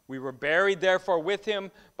 We were buried, therefore, with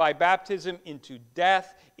him by baptism into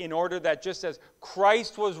death, in order that just as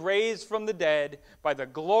Christ was raised from the dead by the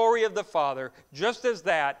glory of the Father, just as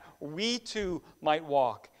that, we too might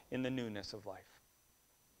walk in the newness of life.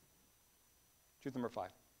 Truth number 5.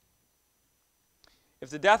 If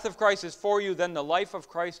the death of Christ is for you, then the life of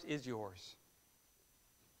Christ is yours.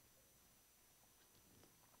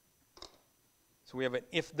 So we have an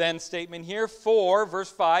if-then statement here. For,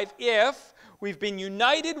 verse 5, if we've been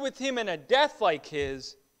united with him in a death like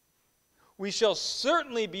his, we shall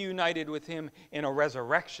certainly be united with him in a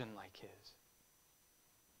resurrection like his.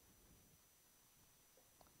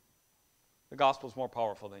 The gospel is more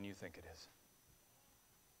powerful than you think it is.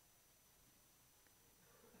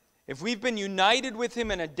 If we've been united with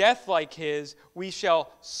him in a death like his, we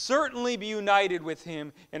shall certainly be united with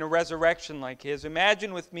him in a resurrection like his.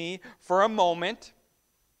 Imagine with me for a moment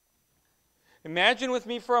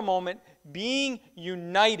being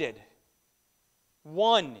united,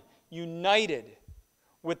 united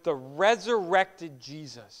with the resurrected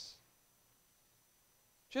Jesus.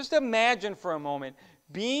 Just imagine for a moment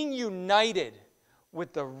being united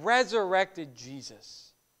with the resurrected Jesus.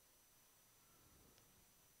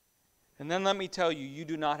 And then let me tell you, you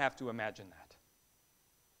do not have to imagine that.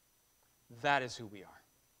 That is who we are.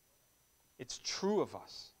 It's true of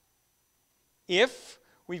us. If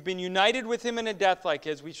we've been united with him in a death like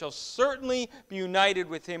his, we shall certainly be united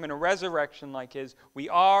with him in a resurrection like his. We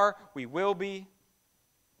are, we will be.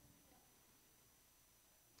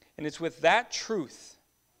 And it's with that truth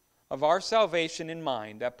of our salvation in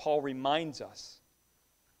mind that Paul reminds us.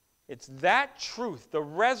 It's that truth, the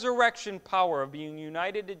resurrection power of being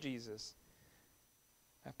united to Jesus,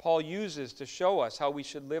 that Paul uses to show us how we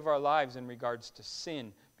should live our lives in regards to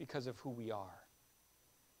sin because of who we are.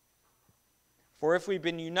 For if we've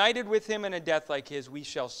been united with him in a death like his, we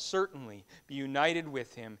shall certainly be united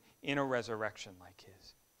with him in a resurrection like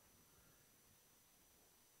his.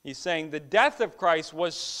 He's saying the death of Christ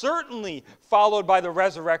was certainly followed by the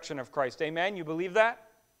resurrection of Christ. Amen? You believe that?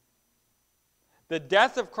 The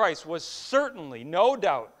death of Christ was certainly, no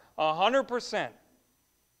doubt, 100%,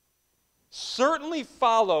 certainly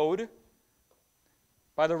followed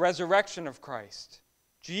by the resurrection of Christ.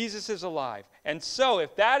 Jesus is alive. And so,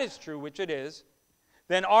 if that is true, which it is,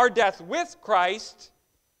 then our death with Christ,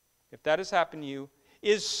 if that has happened to you,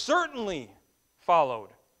 is certainly followed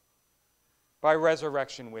by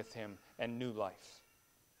resurrection with him and new life.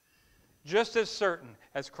 Just as certain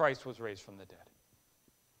as Christ was raised from the dead.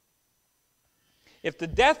 If the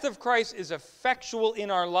death of Christ is effectual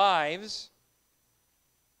in our lives,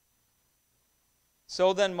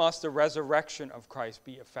 so then must the resurrection of Christ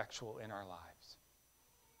be effectual in our lives.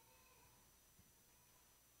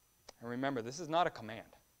 And remember, this is not a command.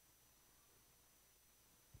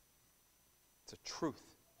 It's a truth.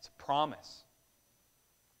 It's a promise.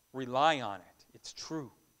 Rely on it. It's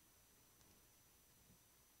true.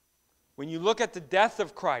 When you look at the death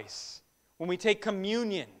of Christ, when we take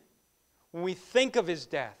communion, when we think of his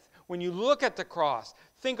death, when you look at the cross,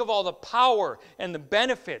 think of all the power and the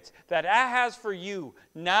benefits that has for you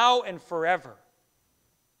now and forever.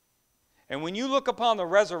 And when you look upon the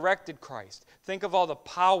resurrected Christ, think of all the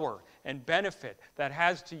power and benefit that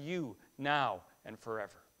has to you now and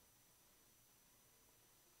forever.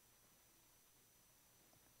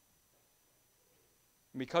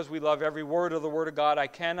 Because we love every word of the Word of God, I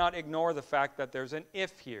cannot ignore the fact that there's an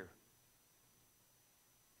if here.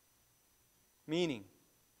 Meaning,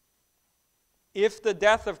 if the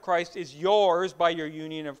death of Christ is yours by your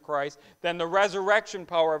union of Christ, then the resurrection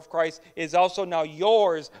power of Christ is also now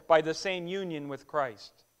yours by the same union with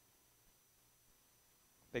Christ.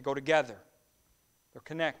 They go together. They're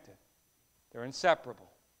connected. They're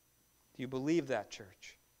inseparable. Do you believe that,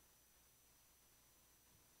 church?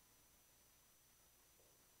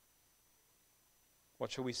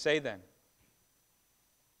 What shall we say then?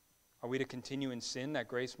 Are we to continue in sin that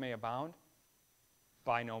grace may abound?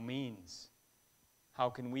 By no means. How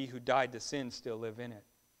can we who died to sin still live in it?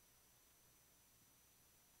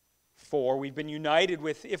 For if we've been united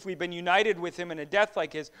with him in a death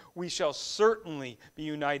like his, we shall certainly be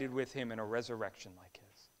united with him in a resurrection like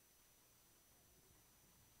his.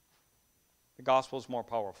 The gospel is more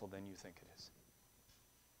powerful than you think it is.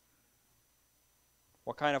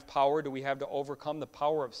 What kind of power do we have to overcome the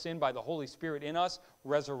power of sin by the Holy Spirit in us?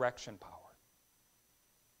 Resurrection power.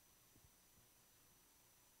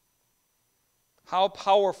 How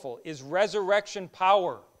powerful is resurrection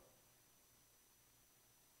power?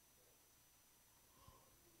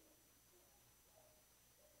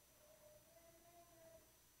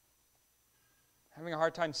 Having a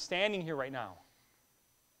hard time standing here right now.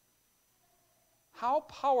 How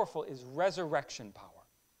powerful is resurrection power?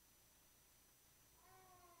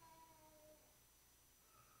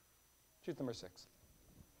 Truth number 6.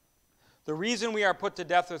 The reason we are put to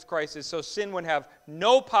death with Christ is so sin would have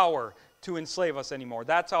no power to enslave us anymore.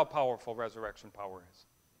 That's how powerful resurrection power is.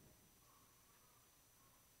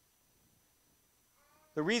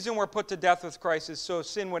 The reason we're put to death with Christ is so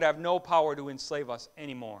sin would have no power to enslave us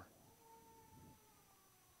anymore.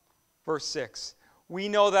 Verse 6. We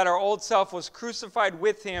know that our old self was crucified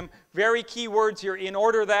with him. Very key words here. In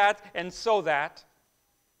order that and so that.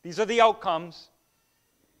 These are the outcomes.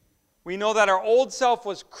 We know that our old self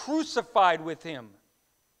was crucified with him.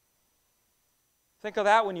 Think of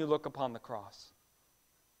that when you look upon the cross.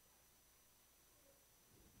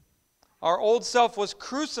 Our old self was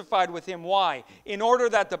crucified with him. Why? In order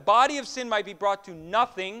that the body of sin might be brought to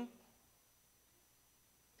nothing.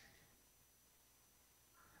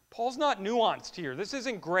 Paul's not nuanced here. This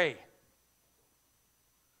isn't gray.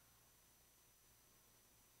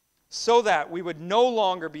 So that we would no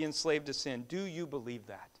longer be enslaved to sin. Do you believe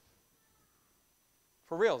that?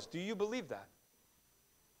 For reals, do you believe that?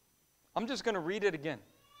 I'm just going to read it again.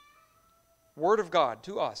 Word of God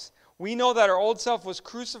to us. We know that our old self was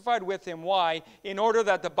crucified with him. Why? In order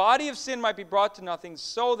that the body of sin might be brought to nothing,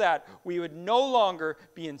 so that we would no longer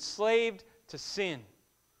be enslaved to sin.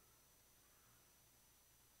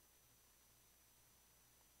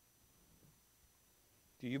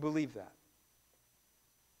 Do you believe that?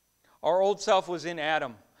 Our old self was in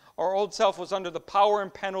Adam. Our old self was under the power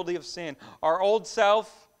and penalty of sin. Our old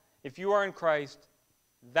self, if you are in Christ,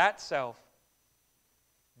 that self,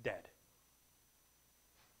 dead.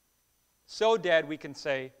 So dead we can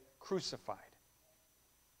say crucified.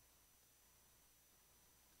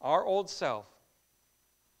 Our old self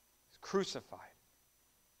is crucified.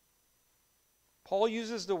 Paul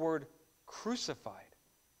uses the word crucified.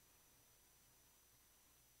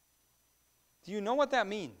 Do you know what that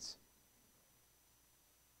means?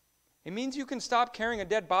 It means you can stop carrying a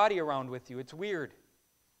dead body around with you. It's weird.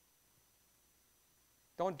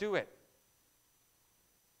 Don't do it.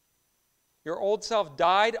 Your old self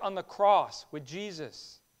died on the cross with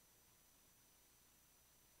Jesus.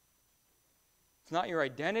 It's not your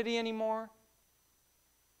identity anymore.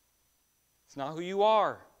 It's not who you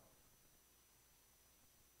are.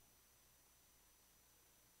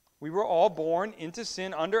 We were all born into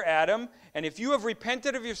sin under Adam, and if you have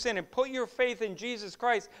repented of your sin and put your faith in Jesus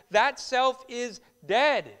Christ, that self is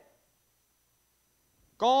dead.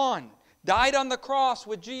 Gone. Died on the cross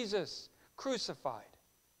with Jesus. Crucified.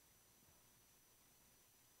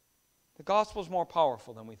 The gospel is more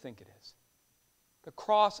powerful than we think it is. The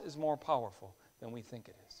cross is more powerful than we think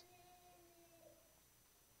it is.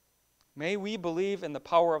 May we believe in the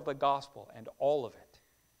power of the gospel and all of it.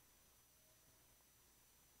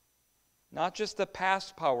 Not just the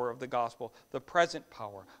past power of the gospel, the present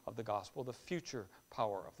power of the gospel, the future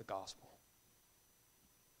power of the gospel.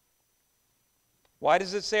 Why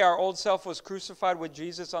does it say our old self was crucified with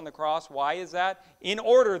Jesus on the cross? Why is that? In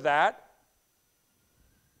order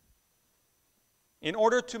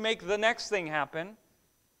to make the next thing happen,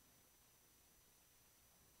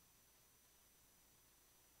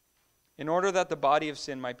 in order that the body of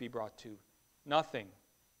sin might be brought to nothing.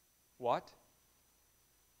 What?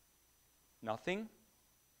 Nothing?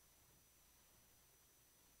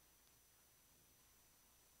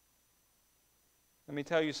 Let me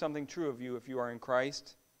tell you something true of you if you are in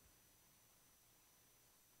Christ.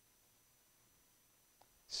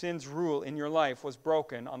 Sin's rule in your life was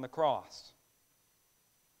broken on the cross.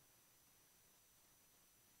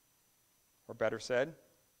 Or better said,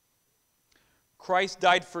 Christ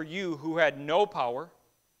died for you who had no power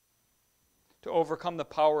to overcome the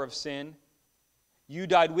power of sin. You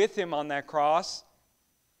died with him on that cross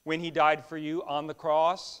when he died for you on the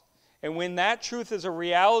cross. And when that truth is a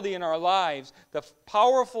reality in our lives, the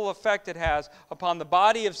powerful effect it has upon the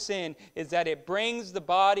body of sin is that it brings the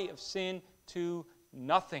body of sin to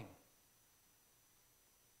nothing.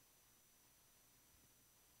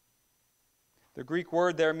 The Greek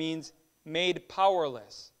word there means made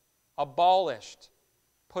powerless, abolished,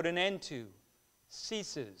 put an end to,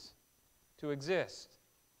 ceases to exist.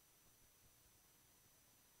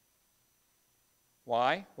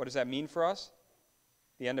 Why? What does that mean for us?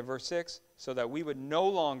 The end of verse 6, so that we would no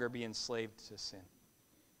longer be enslaved to sin.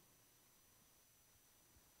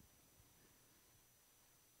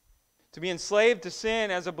 To be enslaved to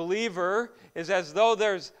sin as a believer is as though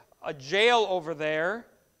there's a jail over there,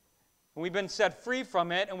 and we've been set free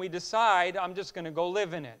from it, and we decide, I'm just going to go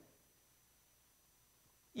live in it,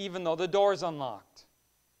 even though the door's unlocked.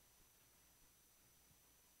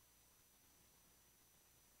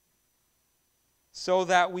 So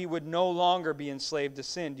that we would no longer be enslaved to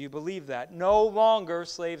sin. Do you believe that? No longer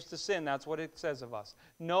slaves to sin. That's what it says of us.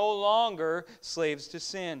 No longer slaves to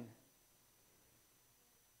sin.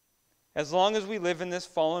 As long as we live in this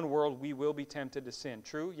fallen world, we will be tempted to sin.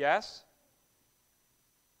 True? Yes?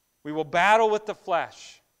 We will battle with the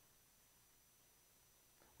flesh.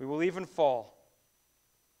 We will even fall.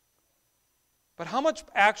 But how much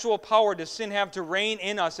actual power does sin have to reign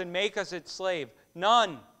in us and make us its slave?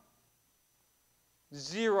 None.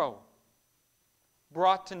 Zero.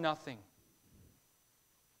 Brought to nothing.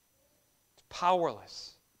 It's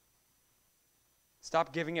powerless.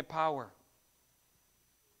 Stop giving it power.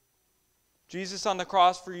 Jesus on the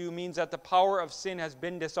cross for you means that the power of sin has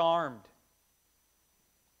been disarmed.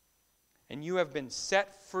 And you have been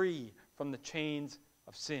set free from the chains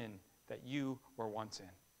of sin that you were once in.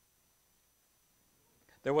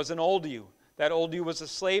 There was an old you. That old you was a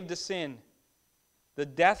slave to sin. The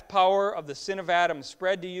death power of the sin of Adam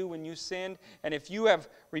spread to you when you sinned. And if you have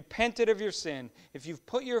repented of your sin, if you've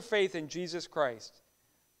put your faith in Jesus Christ,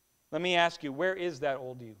 let me ask you, where is that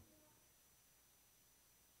old you?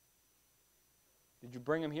 Did you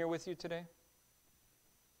bring him here with you today?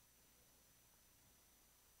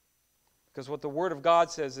 Because what the Word of God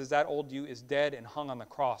says is that old you is dead and hung on the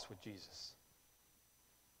cross with Jesus.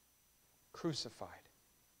 Crucified.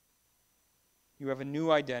 You have a new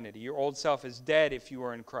identity. Your old self is dead if you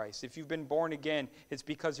are in Christ. If you've been born again, it's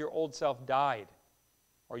because your old self died,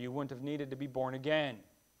 or you wouldn't have needed to be born again.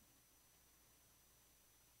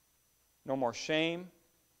 No more shame,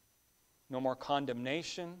 no more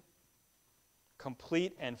condemnation,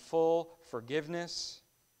 complete and full forgiveness,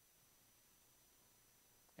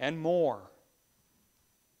 and more.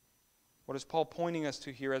 What is Paul pointing us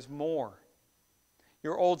to here as more?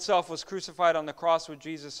 Your old self was crucified on the cross with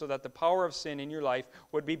Jesus so that the power of sin in your life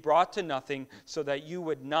would be brought to nothing, so that you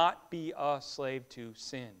would not be a slave to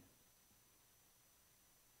sin.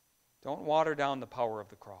 Don't water down the power of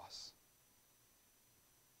the cross.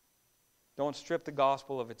 Don't strip the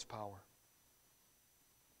gospel of its power.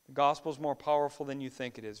 The gospel is more powerful than you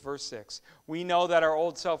think it is. Verse 6, we know that our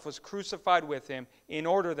old self was crucified with him in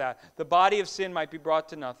order that the body of sin might be brought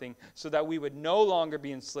to nothing, so that we would no longer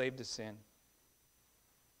be enslaved to sin.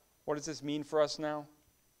 What does this mean for us now?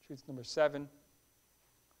 Truth number 7.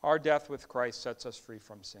 Our death with Christ sets us free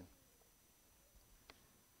from sin.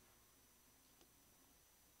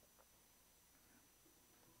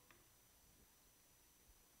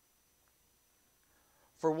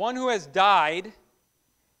 For one who has died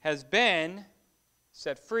has been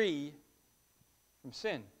set free from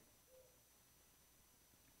sin.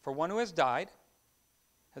 For one who has died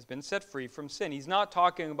has been set free from sin. He's not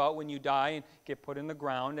talking about when you die and get put in the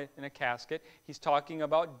ground in a casket. He's talking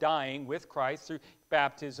about dying with Christ through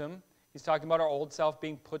baptism. He's talking about our old self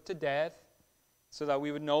being put to death so that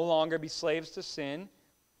we would no longer be slaves to sin.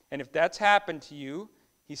 And if that's happened to you,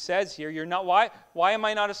 he says here, you're not. Why am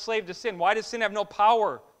I not a slave to sin? Why does sin have no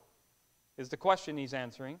power? Is the question he's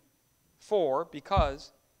answering.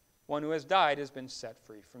 Because one who has died has been set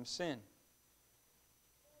free from sin.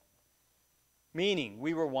 Meaning,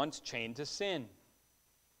 we were once chained to sin.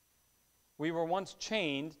 We were once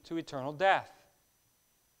chained to eternal death.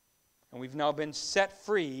 And we've now been set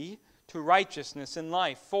free to righteousness and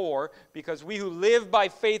life. Because we who live by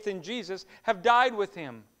faith in Jesus have died with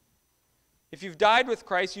him. If you've died with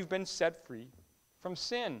Christ, you've been set free from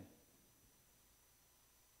sin.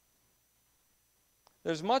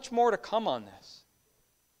 There's much more to come on this.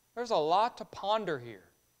 There's a lot to ponder here.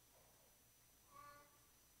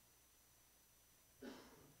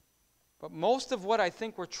 But most of what I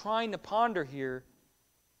think we're trying to ponder here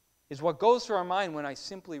is what goes through our mind when I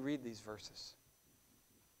simply read these verses.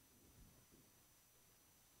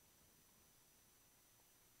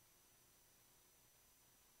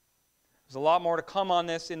 There's a lot more to come on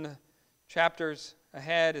this in the chapters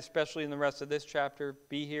ahead, especially in the rest of this chapter.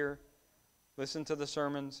 Be here. Listen to the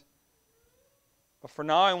sermons. But for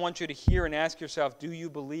now, I want you to hear and ask yourself, do you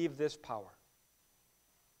believe this power?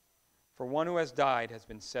 For one who has died has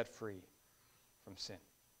been set free from sin.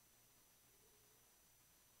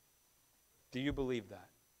 Do you believe that?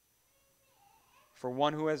 For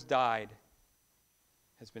one who has died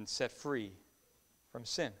has been set free from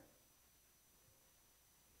sin.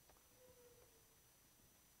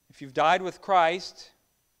 If you've died with Christ,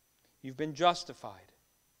 you've been justified.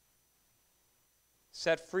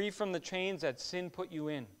 Set free from the chains that sin put you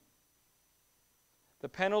in. The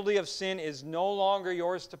penalty of sin is no longer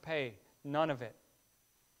yours to pay. None of it.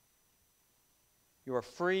 You are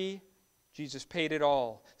free. Jesus paid it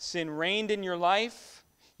all. Sin reigned in your life.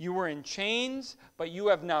 You were in chains, but you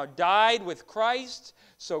have now died with Christ.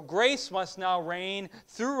 So grace must now reign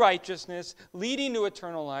through righteousness, leading to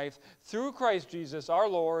eternal life, through Christ Jesus our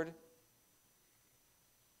Lord.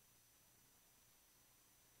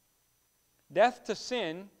 Death to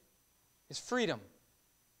sin is freedom.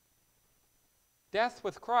 Death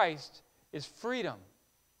with Christ is freedom.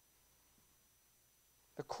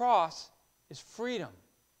 The cross is freedom.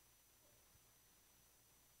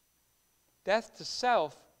 Death to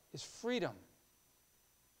self is freedom.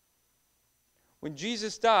 When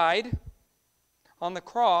Jesus died on the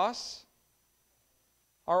cross,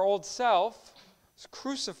 our old self was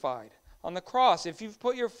crucified on the cross. If you've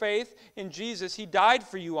put your faith in Jesus, He died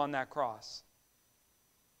for you on that cross.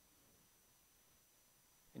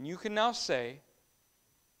 And you can now say,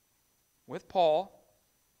 with Paul,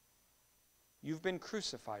 you've been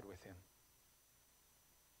crucified with Him.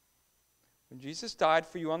 When Jesus died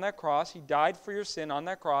for you on that cross, He died for your sin on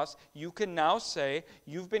that cross. You can now say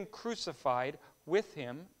you've been crucified with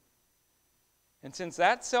Him. And since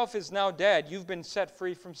that self is now dead, you've been set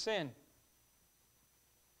free from sin.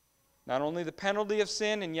 Not only the penalty of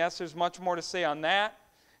sin, and yes, there's much more to say on that,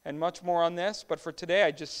 and much more on this, but for today,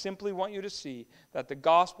 I just simply want you to see that the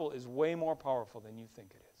gospel is way more powerful than you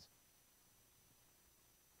think it is.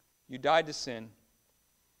 You died to sin,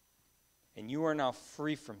 and you are now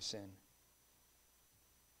free from sin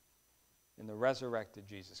in the resurrected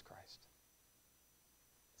Jesus Christ.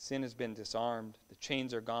 Sin has been disarmed. The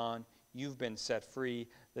chains are gone. You've been set free.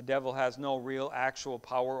 The devil has no real, actual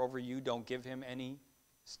power over you. Don't give him any.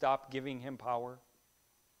 Stop giving him power.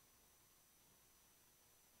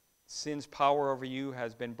 Sin's power over you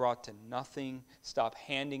has been brought to nothing. Stop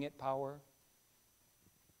handing it power.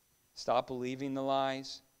 Stop believing the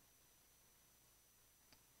lies.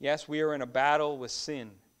 Yes, we are in a battle with sin.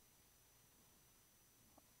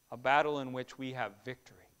 A battle in which we have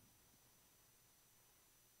victory.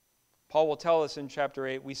 Paul will tell us in chapter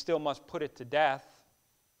 8, we still must put it to death.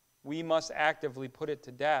 We must actively put it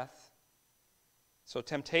to death. So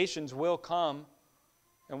temptations will come.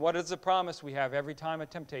 And what is the promise we have every time a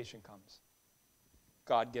temptation comes?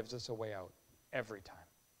 God gives us a way out every time.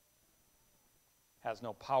 Has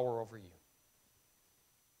no power over you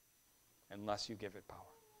unless you give it power.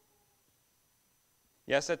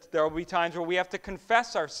 Yes, there will be times where we have to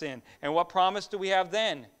confess our sin. And what promise do we have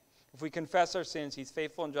then? If we confess our sins, He's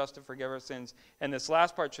faithful and just to forgive our sins. And this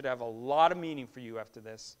last part should have a lot of meaning for you after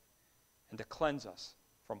this, and to cleanse us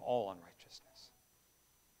from all unrighteousness.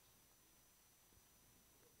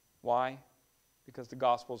 Why? Because the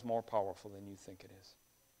gospel is more powerful than you think it is.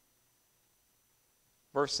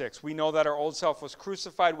 Verse 6, we know that our old self was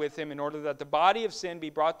crucified with Him in order that the body of sin be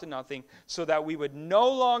brought to nothing, so that we would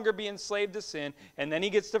no longer be enslaved to sin. And then he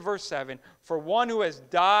gets to verse 7, for one who has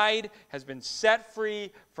died has been set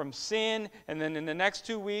free from sin. And then in the next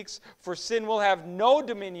 2 weeks, for sin will have no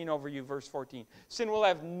dominion over you, verse 14. Sin will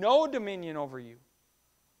have no dominion over you,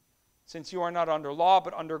 since you are not under law,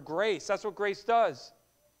 but under grace. That's what grace does.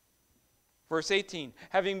 Verse 18,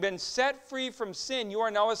 having been set free from sin, you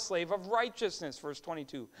are now a slave of righteousness. Verse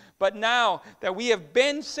 22, but now that we have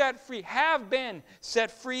been set free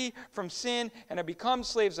from sin and have become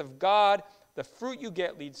slaves of God, the fruit you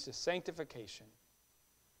get leads to sanctification.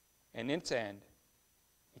 And in its end,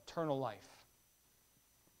 eternal life.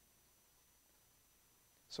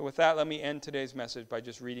 So with that, let me end today's message by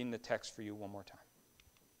just reading the text for you one more time.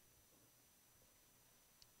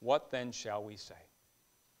 What then shall we say?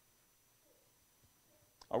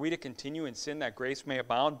 Are we to continue in sin that grace may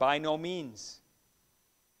abound? By no means.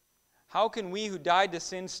 How can we who died to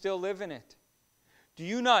sin still live in it? Do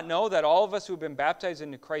you not know that all of us who have been baptized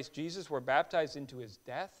into Christ Jesus were baptized into His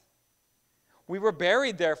death? We were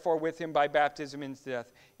buried, therefore, with Him by baptism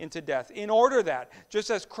into death, in order that, just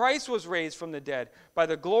as Christ was raised from the dead by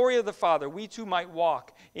the glory of the Father, we too might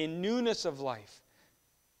walk in newness of life.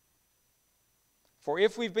 For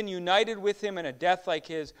if we've been united with him in a death like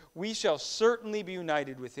his, we shall certainly be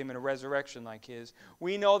united with him in a resurrection like his.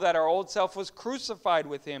 We know that our old self was crucified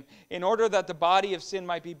with him in order that the body of sin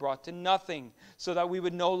might be brought to nothing, so that we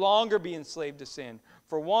would no longer be enslaved to sin.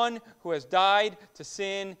 For one who has died to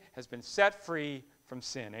sin has been set free from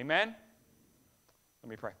sin. Amen? Let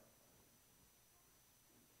me pray.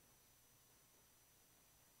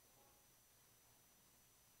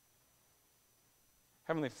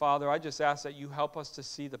 Heavenly Father, I just ask that you help us to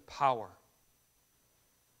see the power.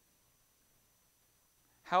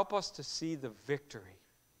 Help us to see the victory.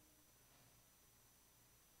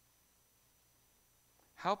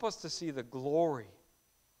 Help us to see the glory,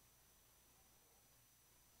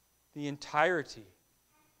 the entirety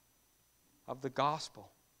of the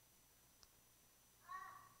gospel.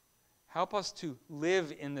 Help us to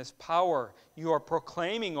live in this power you are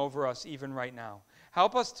proclaiming over us even right now.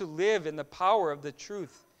 Help us to live in the power of the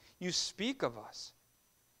truth you speak of us.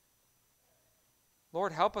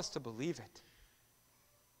 Lord, help us to believe it.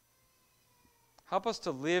 Help us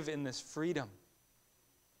to live in this freedom.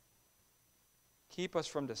 Keep us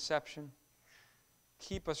from deception.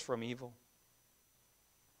 Keep us from evil.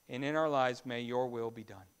 And in our lives, may your will be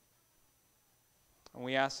done. And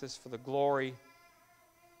we ask this for the glory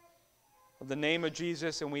of the name of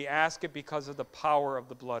Jesus, and we ask it because of the power of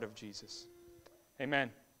the blood of Jesus.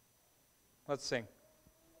 Amen. Let's sing.